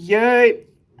 Yay!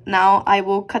 Now I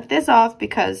will cut this off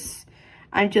because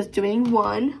I'm just doing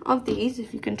one of these,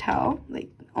 if you can tell, like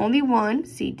only one.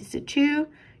 See, this is two,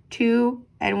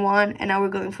 and one, and now we're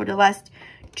going for the last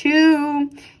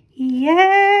two.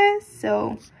 Yes.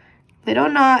 So little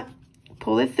knot,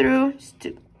 pull it through, just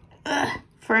to,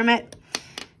 firm it,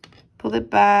 pull it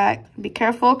back. Be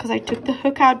careful because I took the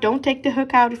hook out. Don't take the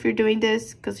hook out if you're doing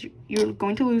this because you're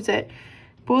going to lose it.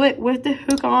 Pull it with the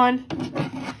hook on.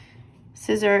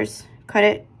 Scissors, cut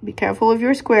it. Be careful of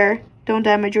your square. Don't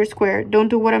damage your square. Don't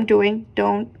do what I'm doing.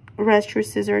 Don't rest your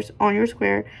scissors on your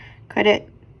square. Cut it.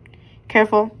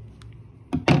 Careful.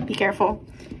 Be careful.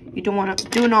 You do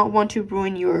not want to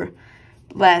ruin your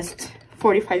last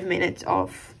 45 minutes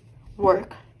of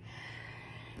work.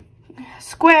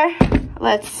 Square.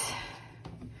 Let's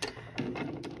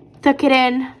tuck it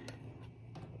in.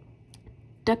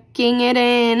 Tucking it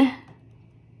in.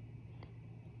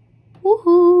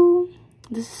 Woohoo!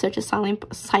 This is such a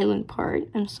silent part.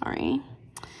 I'm sorry.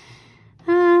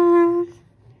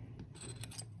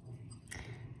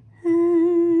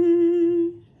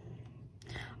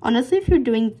 Honestly, if you're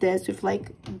doing this with like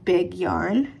big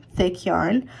yarn, thick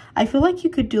yarn, I feel like you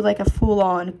could do like a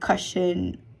full-on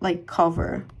cushion like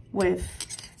cover with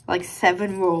like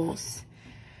 7 rolls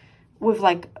with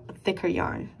like thicker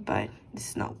yarn, but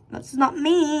this is not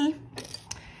me.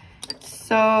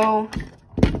 So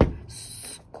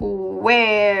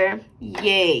square,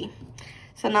 yay.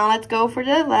 So now let's go for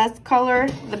the last color,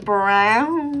 the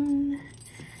brown.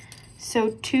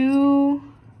 So two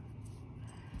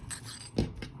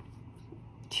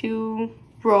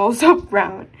rows of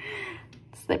brown.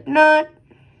 Slip knot.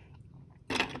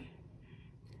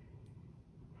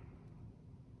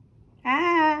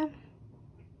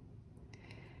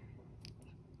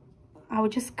 I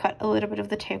would just cut a little bit of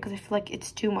the tail because I feel like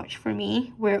it's too much for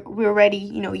me. We're already,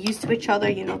 you know, used to each other.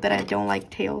 You know that I don't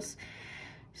like tails.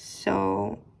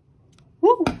 So,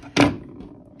 woo!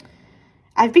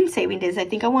 I've been saving this. I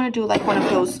think I want to do like one of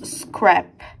those scrap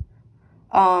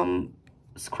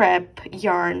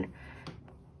yarn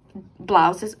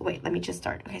blouses. Wait, let me just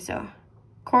start. Okay, so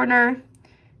corner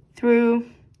through,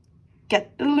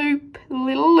 get the loop,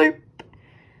 little loop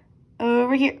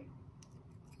over here.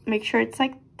 Make sure it's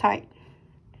like tight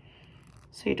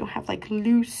so you don't have like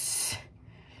loose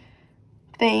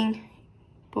thing.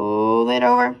 Pull it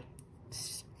over,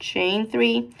 chain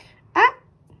 3.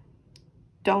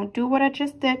 Don't do what I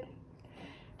just did.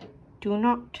 Do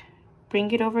not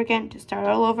bring it over again. To start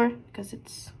all over because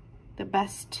it's the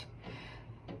best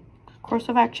course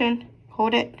of action.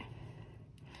 Hold it.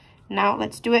 Now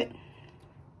let's do it.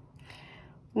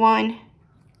 1,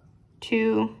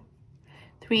 2,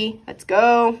 3. Let's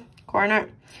go. Corner.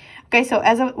 Okay, so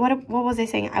what was I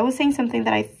saying? I was saying something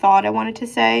that I thought I wanted to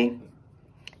say.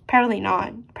 Apparently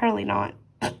not. Apparently not.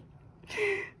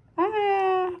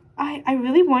 I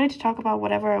really wanted to talk about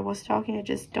whatever I was talking. I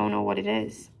just don't know what it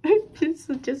is.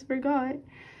 Just forgot.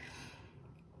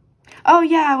 Oh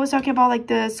yeah, I was talking about like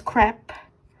the scrap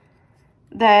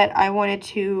that I wanted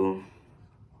to.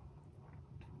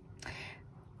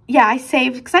 Yeah, I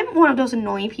saved because I'm one of those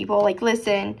annoying people. Like,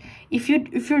 listen, if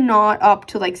you're not up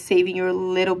to like saving your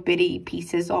little bitty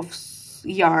pieces of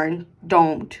yarn,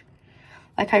 don't.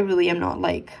 Like, I really am not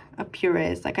like a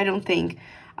purist. Like, I don't think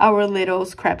our little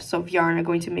scraps of yarn are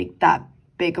going to make that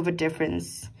big of a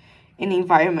difference in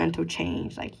environmental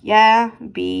change. Like, yeah,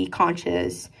 be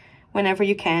conscious whenever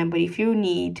you can, but if you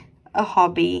need a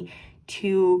hobby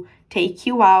to take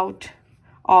you out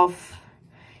of,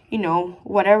 you know,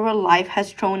 whatever life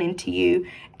has thrown into you,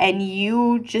 and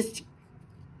you just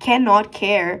cannot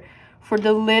care for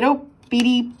the little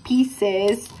bitty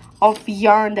pieces of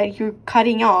yarn that you're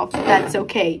cutting off, that's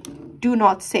okay. Do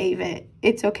not save it.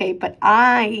 It's okay. But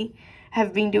I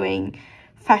have been doing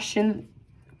fashion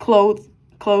clothes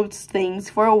things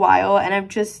for a while, and I'm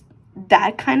just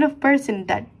that kind of person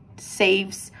that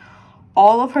saves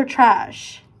all of her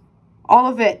trash, all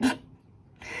of it,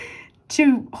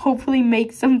 to hopefully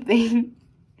make something.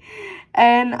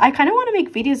 And I kind of want to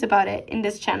make videos about it in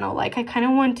this channel. Like, I kind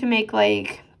of want to make,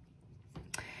 like,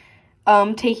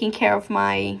 taking care of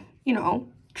my, you know,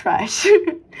 trash,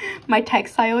 my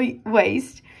textile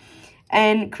waste,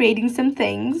 and creating some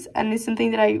things. And it's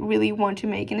something that I really want to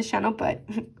make in this channel, but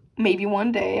maybe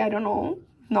one day, I don't know,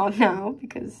 not now,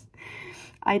 because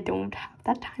I don't have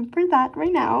that time for that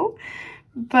right now.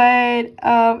 But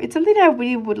it's something that I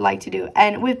really would like to do.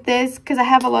 And with this, because I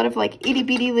have a lot of like itty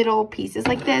bitty little pieces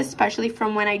like this, especially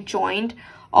from when I joined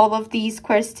all of these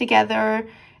squares together,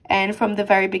 and from the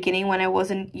very beginning when I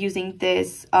wasn't using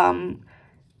this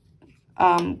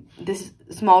this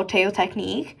small tail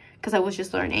technique, because I was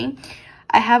just learning.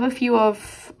 I have a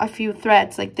few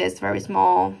threads like this, very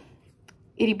small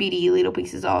itty bitty little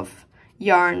pieces of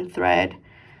yarn thread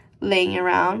laying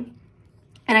around,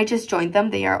 and I just joined them.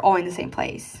 They are all in the same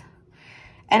place,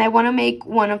 and I want to make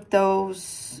one of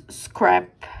those scrap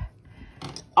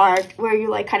art where you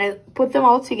like kind of put them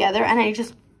all together, and I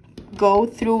just go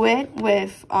through it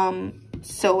with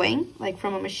sewing, like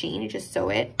from a machine. You just sew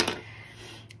it,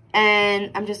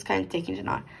 and I'm just kind of taking the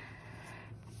knot,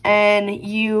 and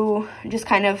you just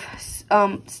kind of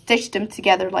stitch them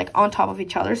together like on top of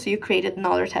each other, so you created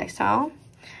another textile.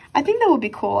 I think that would be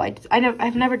cool.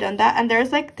 I've never done that. And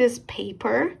there's like this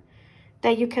paper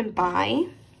that you can buy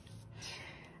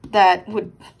that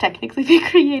would technically be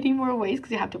creating more waste,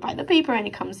 because you have to buy the paper, and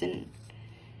it comes in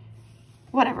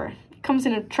whatever. It comes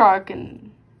in a truck,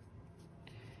 and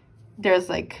there's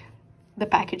like the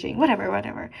packaging,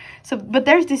 whatever. So, but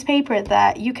there's this paper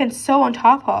that you can sew on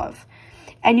top of,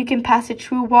 and you can pass it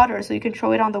through water, so you can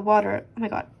throw it on the water. Oh my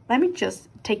god, let me just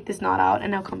take this knot out,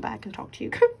 and I'll come back and talk to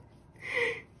you.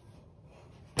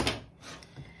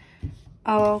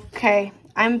 Okay,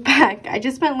 I'm back. I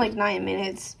just spent like 9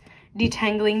 minutes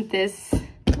detangling this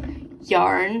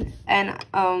yarn, and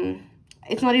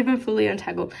it's not even fully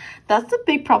untangled. That's the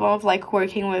big problem of like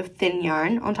working with thin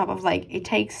yarn, on top of like it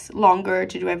takes longer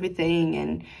to do everything,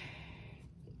 and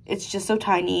it's just so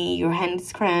tiny, your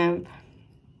hands cramp.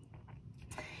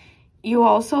 You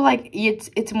also like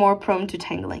it's more prone to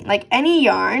tangling. Like any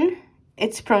yarn,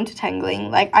 it's prone to tangling.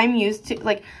 Like I'm used to,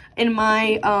 like in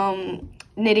my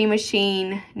knitting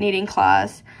machine knitting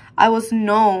class, I was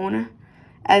known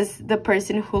as the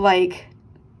person who like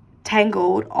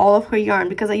tangled all of her yarn,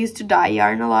 because I used to dye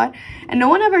yarn a lot, and no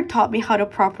one ever taught me how to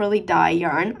properly dye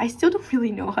yarn. I still don't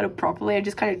really know how to properly, I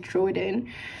just kind of threw it in.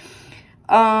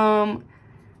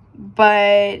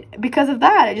 But because of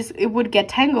that, it would get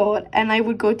tangled, and I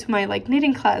would go to my like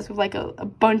knitting class with like a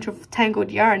bunch of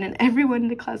tangled yarn, and everyone in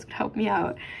the class would help me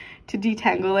out to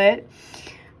detangle it.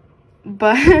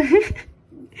 But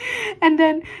and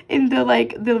then in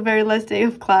the very last day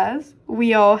of class,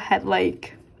 we all had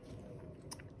like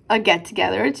a get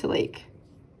together to like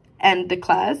end the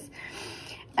class,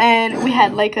 and we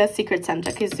had like a secret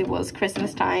Santa, because it was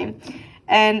Christmas time,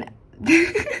 and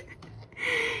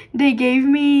they gave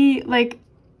me like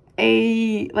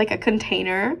a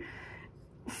container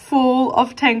full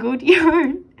of tangled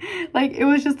yarn. Like it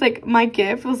was just like my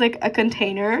gift was like a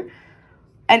container,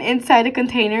 and inside the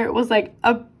container was like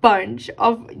a bunch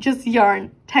of just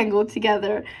yarn tangled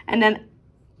together, and then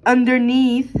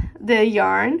underneath the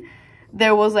yarn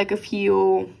there was like a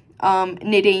few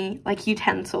knitting like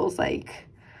utensils, like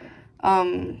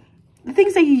the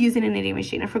things that you use in a knitting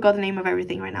machine. I forgot the name of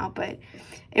everything right now, but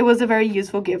it was a very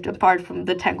useful gift apart from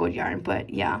the tangled yarn. But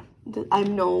yeah,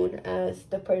 I'm known as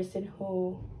the person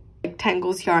who like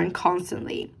tangles yarn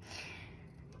constantly.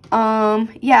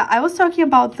 Yeah, I was talking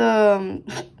about the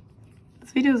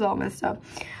this video is all messed up.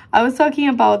 I was talking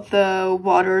about the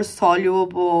water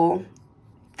soluble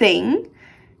thing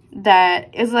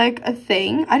that is like a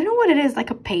thing. I don't know what it is, like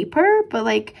a paper, but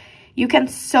like you can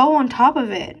sew on top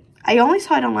of it. I only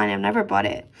saw it online, I've never bought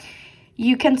it.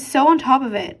 You can sew on top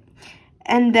of it,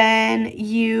 and then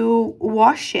you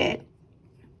wash it,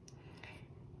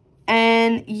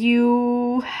 and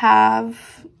you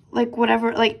have like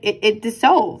whatever, like it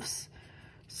dissolves.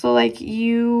 So like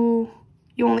you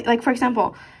only, like for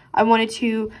example, I wanted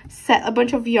to set a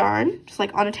bunch of yarn just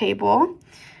like on a table,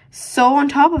 sew on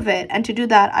top of it, and to do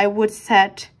that I would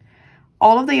set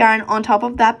all of the yarn on top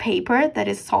of that paper that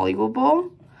is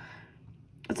soluble.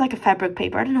 It's like a fabric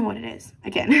paper, I don't know what it is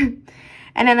again.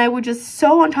 And then I would just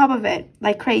sew on top of it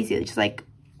like crazy, just like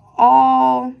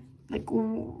all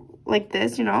like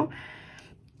this, you know,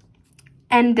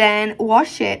 and then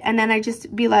wash it, and then I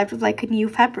just be left with like a new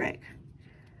fabric.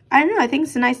 I don't know, I think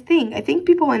it's a nice thing. I think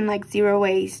people in like zero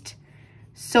waste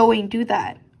sewing do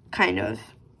that, kind of.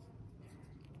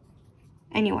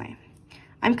 Anyway,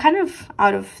 I'm kind of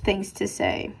out of things to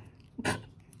say.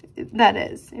 That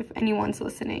is, if anyone's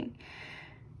listening.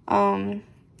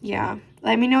 Yeah,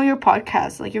 let me know your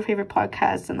podcasts, like your favorite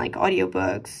podcasts and like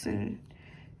audiobooks and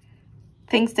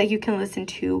things that you can listen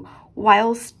to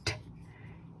whilst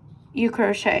you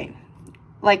crochet.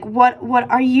 Like what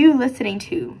are you listening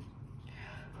to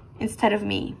instead of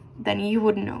me? Then you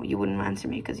wouldn't know. You wouldn't answer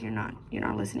me because you're not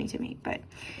listening to me. But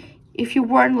if you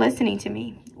weren't listening to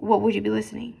me, what would you be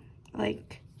listening?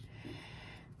 Like,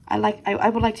 I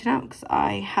would like to know, because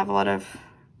I have a lot of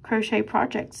crochet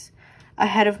projects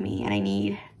ahead of me, and I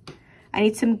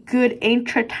need some good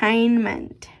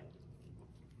entertainment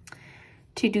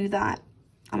to do that.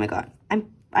 Oh my god,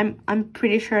 I'm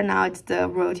pretty sure now it's the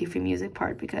royalty-free music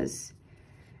part, because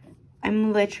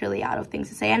I'm literally out of things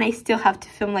to say, and I still have to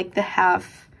film like the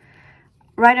half.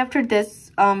 Right after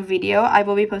this video, I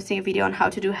will be posting a video on how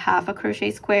to do half a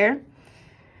crochet square,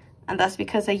 and that's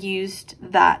because I used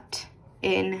that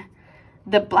in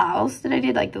the blouse that I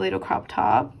did, like the little crop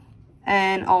top,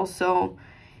 and also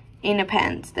in the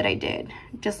pants that I did,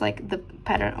 just like the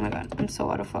pattern. Oh my god, I'm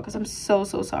so out of focus. I'm so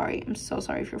sorry. I'm so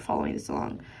sorry if you're following this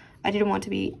along. I didn't want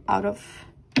to be out of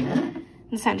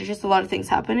the center. Just a lot of things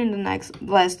happened in the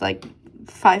last like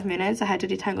 5 minutes. I had to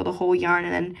detangle the whole yarn,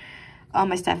 and then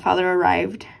my stepfather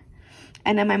arrived,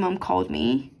 and then my mom called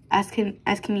me asking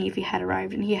me if he had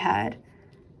arrived, and he had.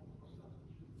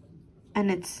 And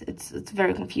it's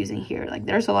very confusing here. Like,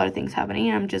 there's a lot of things happening,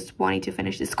 and I'm just wanting to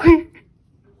finish this square.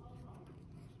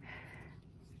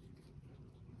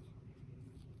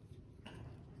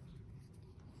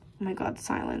 Oh my god,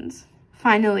 silence.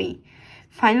 Finally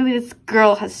this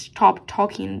girl has stopped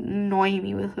talking and annoying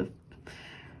me with her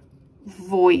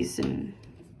voice. And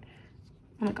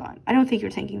oh my god, I don't think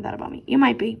you're thinking that about me. You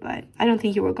might be, but I don't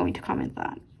think you were going to comment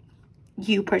that.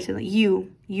 You personally,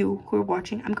 you who are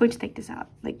watching, I'm going to take this out.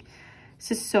 Like,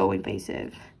 this is so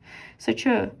invasive. Such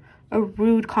a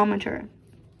rude commenter.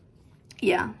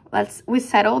 Yeah, we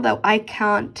settled that I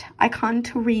can't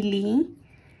really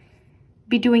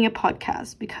be doing a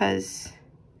podcast because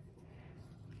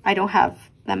I don't have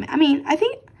them. I mean, I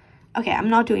think, okay, I'm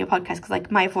not doing a podcast because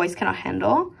like my voice cannot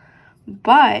handle,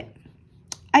 but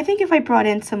I think if I brought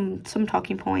in some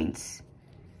talking points,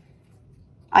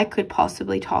 I could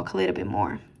possibly talk a little bit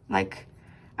more. Like,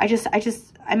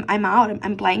 I'm out.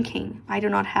 I'm blanking. I do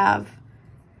not have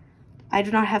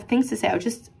things to say. I'll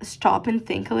just stop and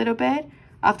think a little bit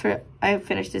after I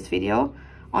finish this video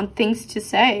on things to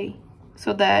say,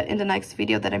 so that in the next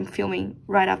video that I'm filming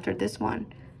right after this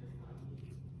one,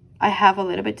 I have a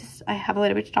little bit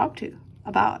to talk to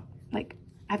about. Like,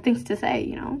 I have things to say,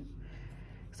 you know?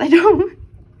 Because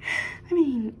I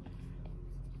mean,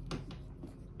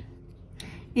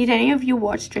 did any of you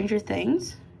watch Stranger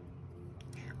Things?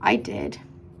 I did.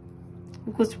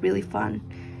 It was really fun.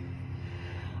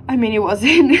 I mean, it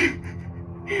wasn't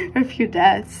a few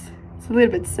deaths. It's a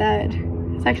little bit sad.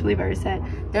 It's actually very sad.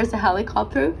 There's a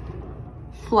helicopter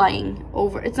flying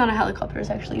over. It's not a helicopter, it's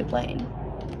actually a plane.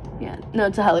 Yeah, no,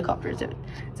 it's a helicopter.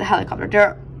 It's a helicopter.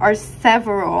 There are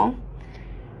several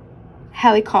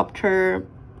helicopter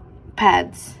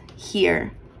pads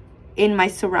here in my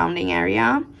surrounding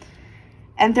area.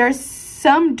 And there's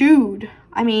some dude,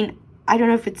 I mean, I don't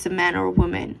know if it's a man or a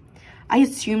woman. I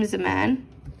assume it's a man,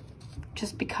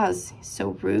 just because he's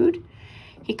so rude.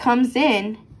 He comes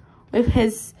in with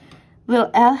his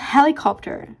little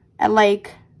helicopter at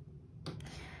like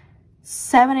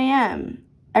 7 a.m.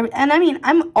 And I mean,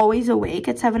 I'm always awake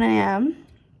at 7 a.m.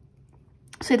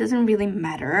 So it doesn't really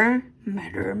matter,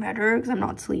 because I'm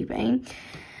not sleeping.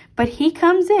 But he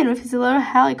comes in with his little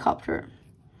helicopter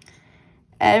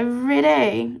every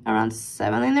day around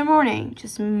 7 in the morning,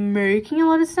 just making a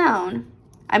lot of sound.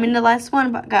 I mean, the last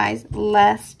one, but guys,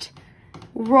 last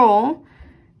row,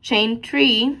 chain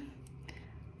 3,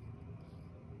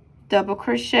 double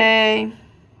crochet,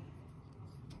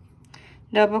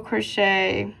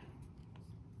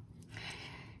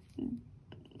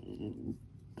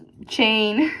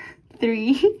 chain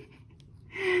 3,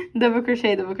 double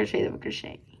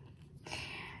crochet.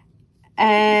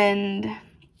 And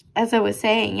as I was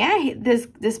saying, yeah,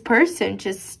 this person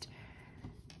just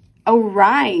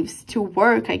arrives to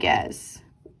work, I guess,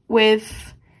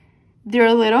 with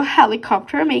their little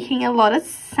helicopter making a lot of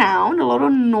sound, a lot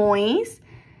of noise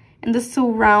in the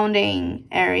surrounding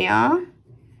area.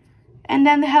 And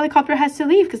then the helicopter has to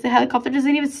leave because the helicopter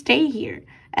doesn't even stay here.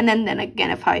 And then again,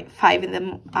 at 5 in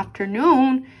the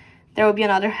afternoon, there will be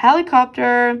another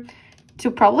helicopter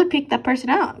to probably pick that person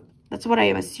up. That's what I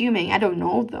am assuming. I don't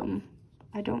know them.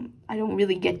 I don't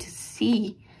really get to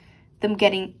see them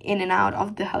getting in and out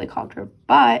of the helicopter,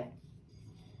 but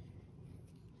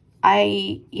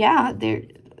yeah,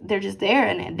 they're just there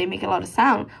and they make a lot of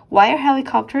sound. Why are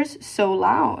helicopters so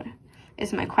loud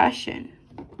is my question.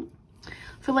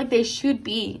 I feel like they should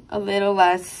be a little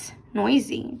less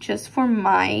noisy, just for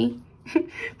my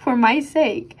for my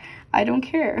sake. I don't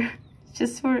care.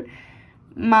 Just for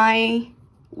my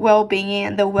well-being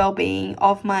and the well-being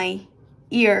of my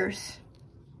ears.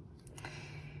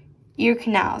 Ear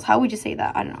canals. How would you say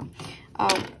that? I don't know.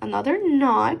 Another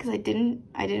knot, because I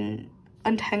didn't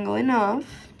untangle enough.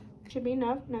 Should be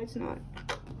enough. No, it's not.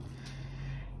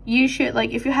 You should,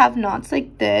 like, if you have knots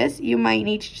like this, you might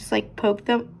need to just like poke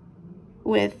them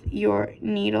with your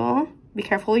needle. Be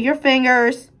careful with your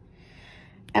fingers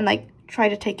and like try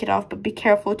to take it off, but be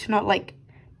careful to not like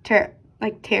tear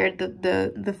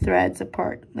the threads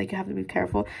apart. Like, you have to be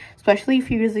careful, especially if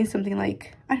you're using something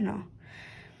like, I don't know,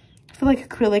 I feel like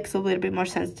acrylic's a little bit more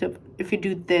sensitive if you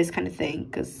do this kind of thing,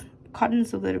 because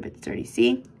cotton's a little bit sturdy.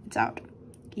 See, it's out.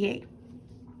 Yay.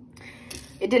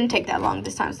 It didn't take that long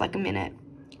this time. It's like a minute.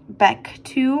 Back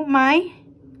to my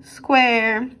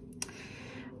square.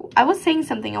 I was saying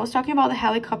something. I was talking about the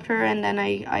helicopter, and then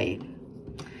I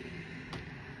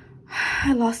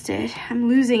lost it. I'm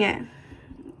losing it.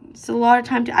 It's a lot of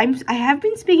time to. I have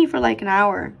been speaking for like an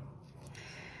hour.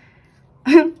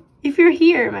 If you're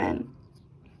here, man,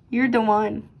 you're the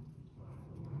one.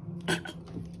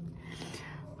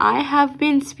 I have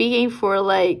been speaking for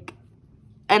like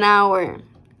an hour,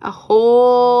 a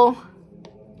whole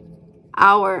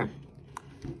hour,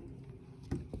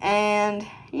 and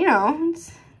you know,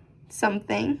 it's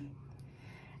something.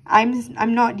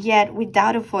 I'm not yet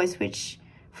without a voice, which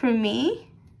for me,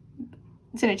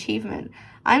 it's an achievement.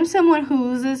 I'm someone who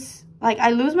loses, like,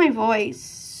 I lose my voice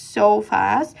so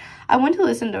fast. I want to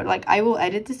listen to it. Like, I will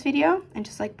edit this video and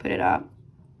just like put it up.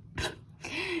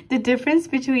 The difference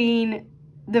between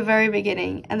the very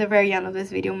beginning and the very end of this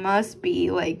video must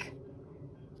be like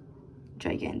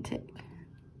gigantic.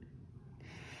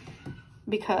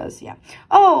 Because yeah.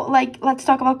 Oh, like, let's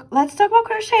talk about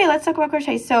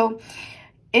crochet. So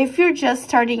if you're just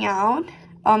starting out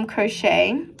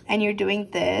crochet and you're doing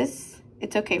this,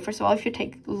 it's okay. First of all, if you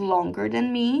take longer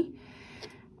than me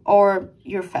or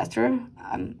you're faster,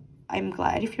 I'm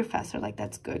glad if you're faster. Like,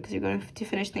 that's good, because you're going to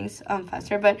finish things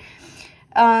faster. But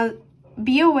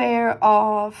be aware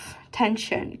of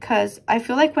tension, because I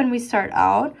feel like when we start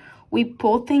out, we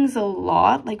pull things a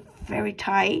lot, like very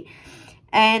tight,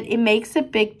 and it makes a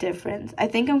big difference. I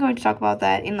think I'm going to talk about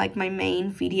that in like my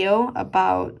main video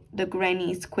about the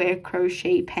granny square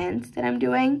crochet pants that I'm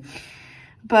doing.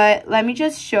 But let me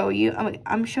just show you.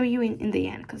 I'm show you in the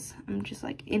end, because I'm just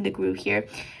like in the groove here.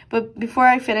 But before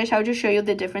I finish, I'll just show you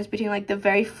the difference between like the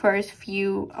very first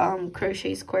few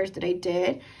crochet squares that I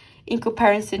did in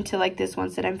comparison to like this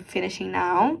ones that I'm finishing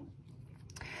now.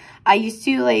 I used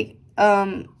to like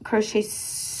crochet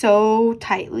so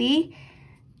tightly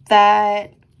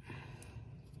that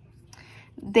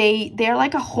they're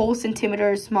like a whole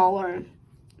centimeter smaller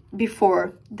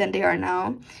before than they are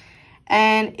now.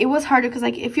 And it was harder because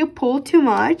like if you pull too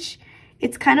much,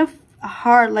 it's kind of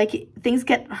hard. Like, things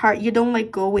get hard. You don't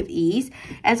like go with ease.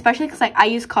 And especially because like I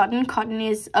use cotton. Cotton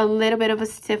is a little bit of a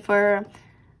stiffer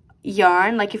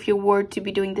yarn. Like, if you were to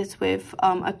be doing this with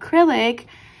acrylic,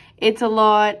 it's a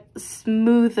lot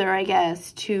smoother, I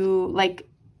guess, to like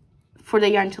for the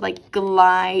yarn to like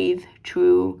glide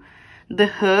through the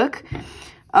hook.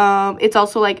 It's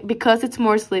also like, because it's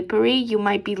more slippery, you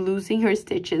might be losing your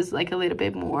stitches like a little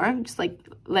bit more, just like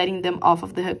letting them off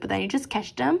of the hook, but then you just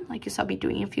catch them, like you saw me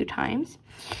doing a few times.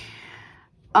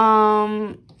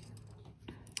 And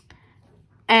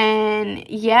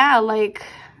yeah, like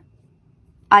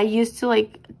I used to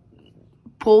like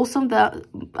pull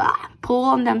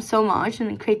on them so much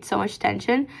and create so much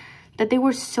tension that they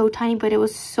were so tiny, but it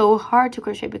was so hard to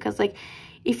crochet, because like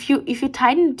if you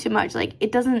tighten too much, like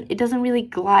it doesn't really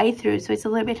glide through, so it's a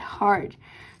little bit hard.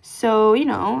 So, you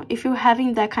know, if you're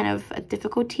having that kind of a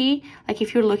difficulty, like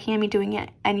if you're looking at me doing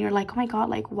it and you're like, oh my god,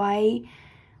 like why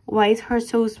is hers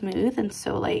so smooth and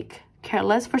so like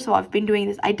careless? First of all, I've been doing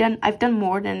this, I've done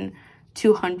more than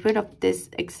 200 of this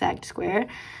exact square,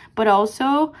 but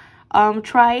also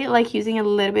try like using a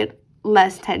little bit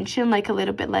less tension, like a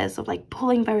little bit less of like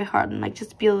pulling very hard, and like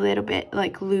just be a little bit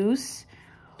like loose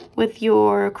with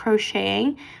your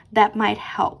crocheting. That might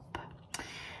help.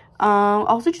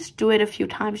 Also just do it a few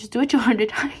times, just do it 200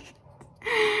 times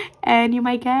and you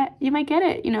might get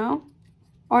it, you know,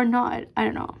 or not. I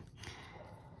don't know.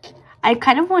 I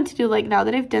kind of want to do, like, now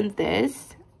that I've done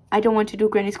this, I don't want to do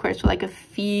granny squares for like a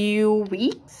few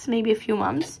weeks, maybe a few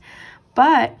months.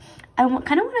 But I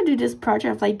kind of want to do this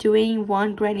project of like doing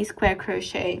one granny square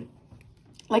crochet,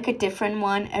 like a different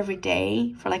one every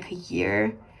day for like a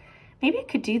year. Maybe I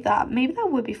could do that. Maybe that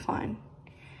would be fun.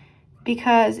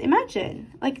 Because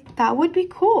imagine, like, that would be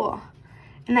cool.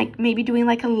 And like maybe doing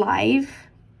like a live,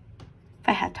 if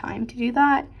I had time to do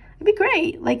that, it'd be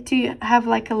great. Like to have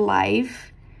like a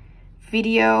live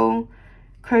video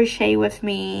crochet with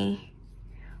me,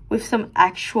 with some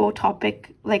actual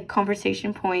topic, like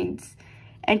conversation points,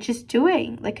 and just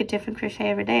doing like a different crochet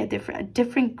every day, a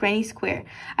different granny square.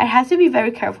 I have to be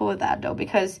very careful with that though,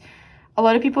 because a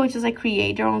lot of people just like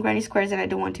create their own granny squares, and I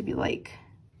don't want to be like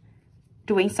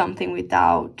doing something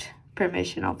without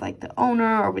permission of like the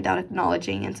owner or without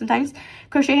acknowledging. And sometimes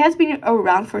crochet has been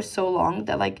around for so long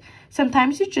that like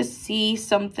sometimes you just see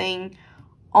something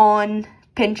on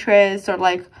Pinterest or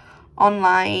like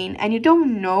online and you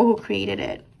don't know who created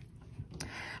it.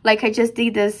 Like I just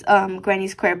did this granny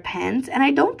square pants, and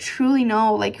I don't truly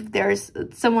know like if there's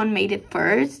someone made it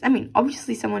first. I mean,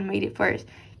 obviously someone made it first,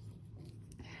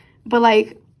 but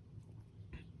like,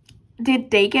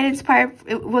 did they get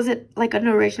inspired? Was it like an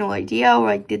original idea, or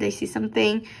like did they see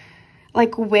something?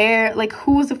 Like where, like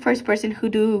who was the first person who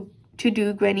to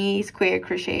do granny square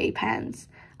crochet pants?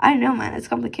 I don't know, man. It's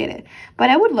complicated, but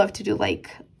I would love to do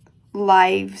like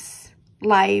live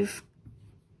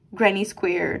granny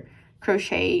square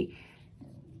crochet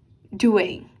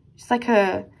doing just like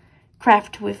a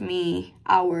craft with me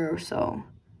hour or so,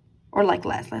 or like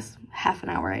less, half an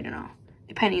hour, I don't know,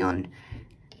 depending on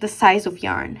the size of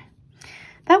yarn.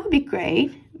 That would be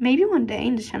great. Maybe one day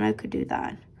in the channel I could do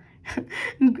that.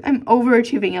 I'm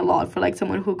overachieving a lot for like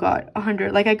someone who got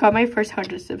 100. Like I got my first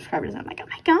 100 subscribers. I'm like, oh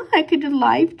my god, I could do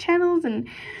live channels and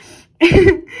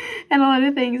and a lot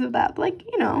of things of that. But like,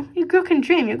 you know, your girl can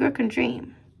dream. Your girl can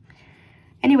dream.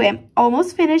 Anyway, I'm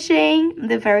almost finishing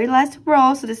the very last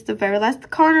row. So this is the very last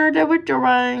corner that we're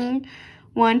doing.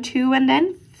 1, 2, and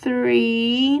then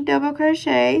 3 double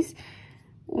crochets.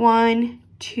 1,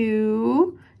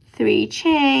 2, 3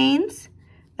 chains.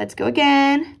 Let's go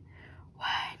again. 1,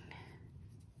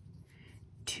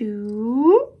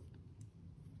 2,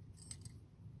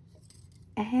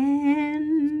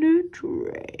 and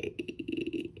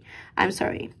 3. I'm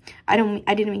sorry. I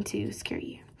didn't mean to scare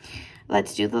you.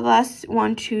 Let's do the last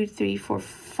 1, 2, 3, 4,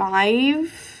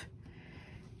 5.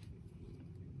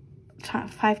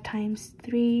 5 times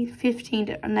 3, 15.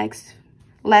 The next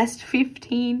last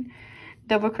 15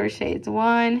 double crochets.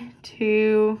 1,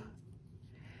 2,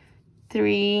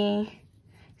 3,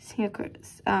 single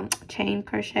chain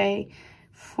crochet.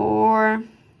 4.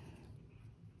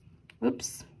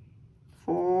 Oops.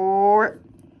 4,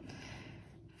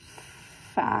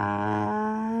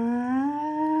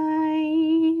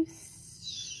 5,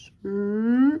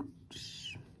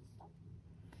 6,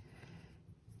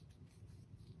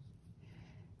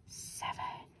 7,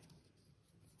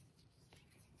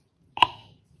 8.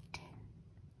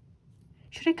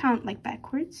 Should I count like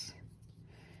backwards?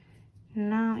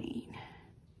 9.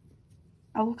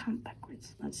 I will count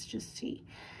backwards. Let's just see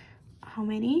how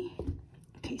many.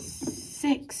 Okay,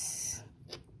 6.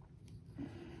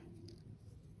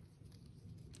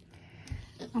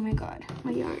 Oh my god,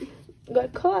 my yarn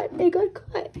got caught. It got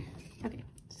caught. Okay,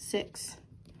 6,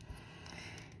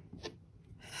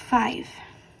 5,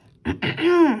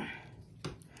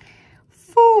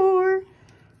 4,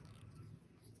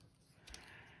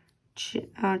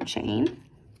 chain,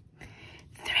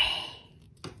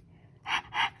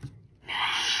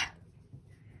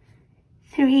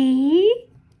 3,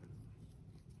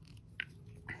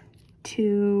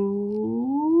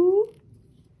 2,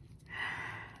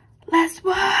 last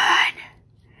one.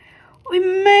 We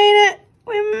made it.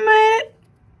 We made it.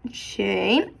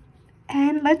 Chain,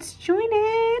 and let's join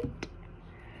it.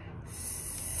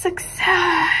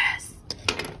 Success.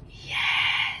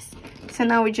 Yes. So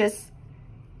now we just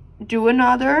do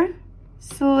another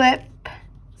slip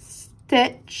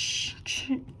stitch,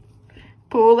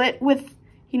 pull it with,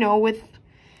 you know, with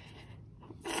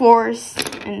force,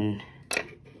 and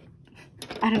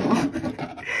I don't know,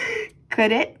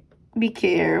 cut it, be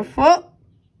careful,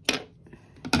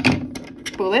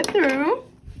 pull it through.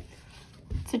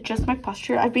 To adjust my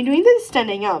posture, I've been doing this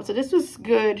standing up, so this was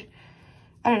good.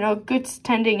 I don't know, good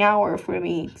standing hour for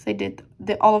me, because I did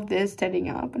all of this standing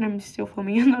up, and I'm still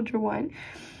filming another one.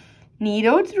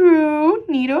 Needle through,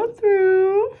 needle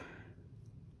through.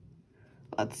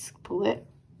 Let's pull it.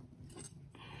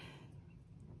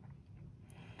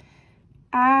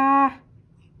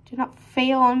 Do not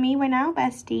fail on me right now,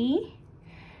 bestie.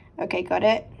 Okay, got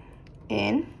it.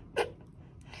 In.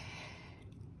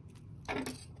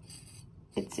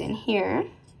 it's in here.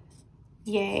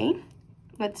 Yay.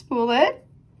 Let's pull it.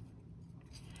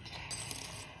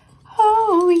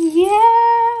 Oh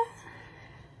yeah.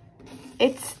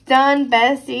 It's done,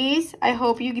 besties. I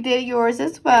hope you did yours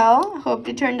as well. I hope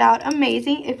it turned out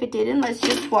amazing. If it didn't, let's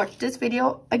just watch this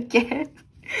video again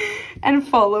and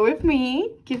follow with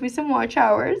me. Give me some watch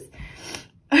hours.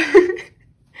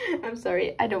 I'm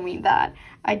sorry, I don't mean that.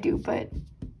 I do, but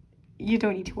you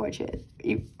don't need to watch it.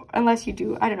 Unless you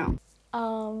do, I don't know.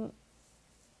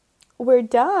 We're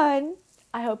done.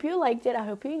 I hope you liked it. I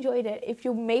hope you enjoyed it. If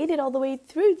you made it all the way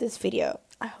through this video,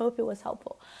 I hope it was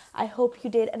helpful. I hope you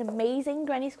did an amazing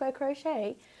granny square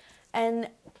crochet and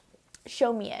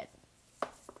show me it.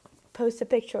 Post a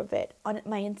picture of it on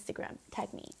my Instagram.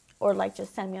 Tag me or like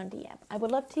just send me on DM. I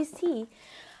would love to see.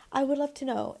 I would love to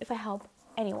know if I help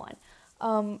anyone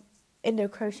in their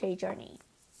crochet journey.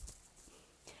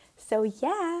 So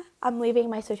yeah, I'm leaving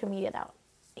my social media down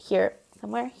here,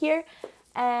 somewhere here.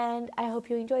 And I hope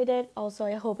you enjoyed it. Also,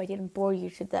 I hope I didn't bore you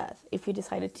to death if you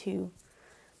decided to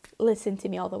listen to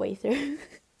me all the way through.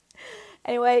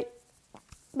 Anyway,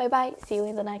 bye-bye. See you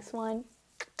in the next one.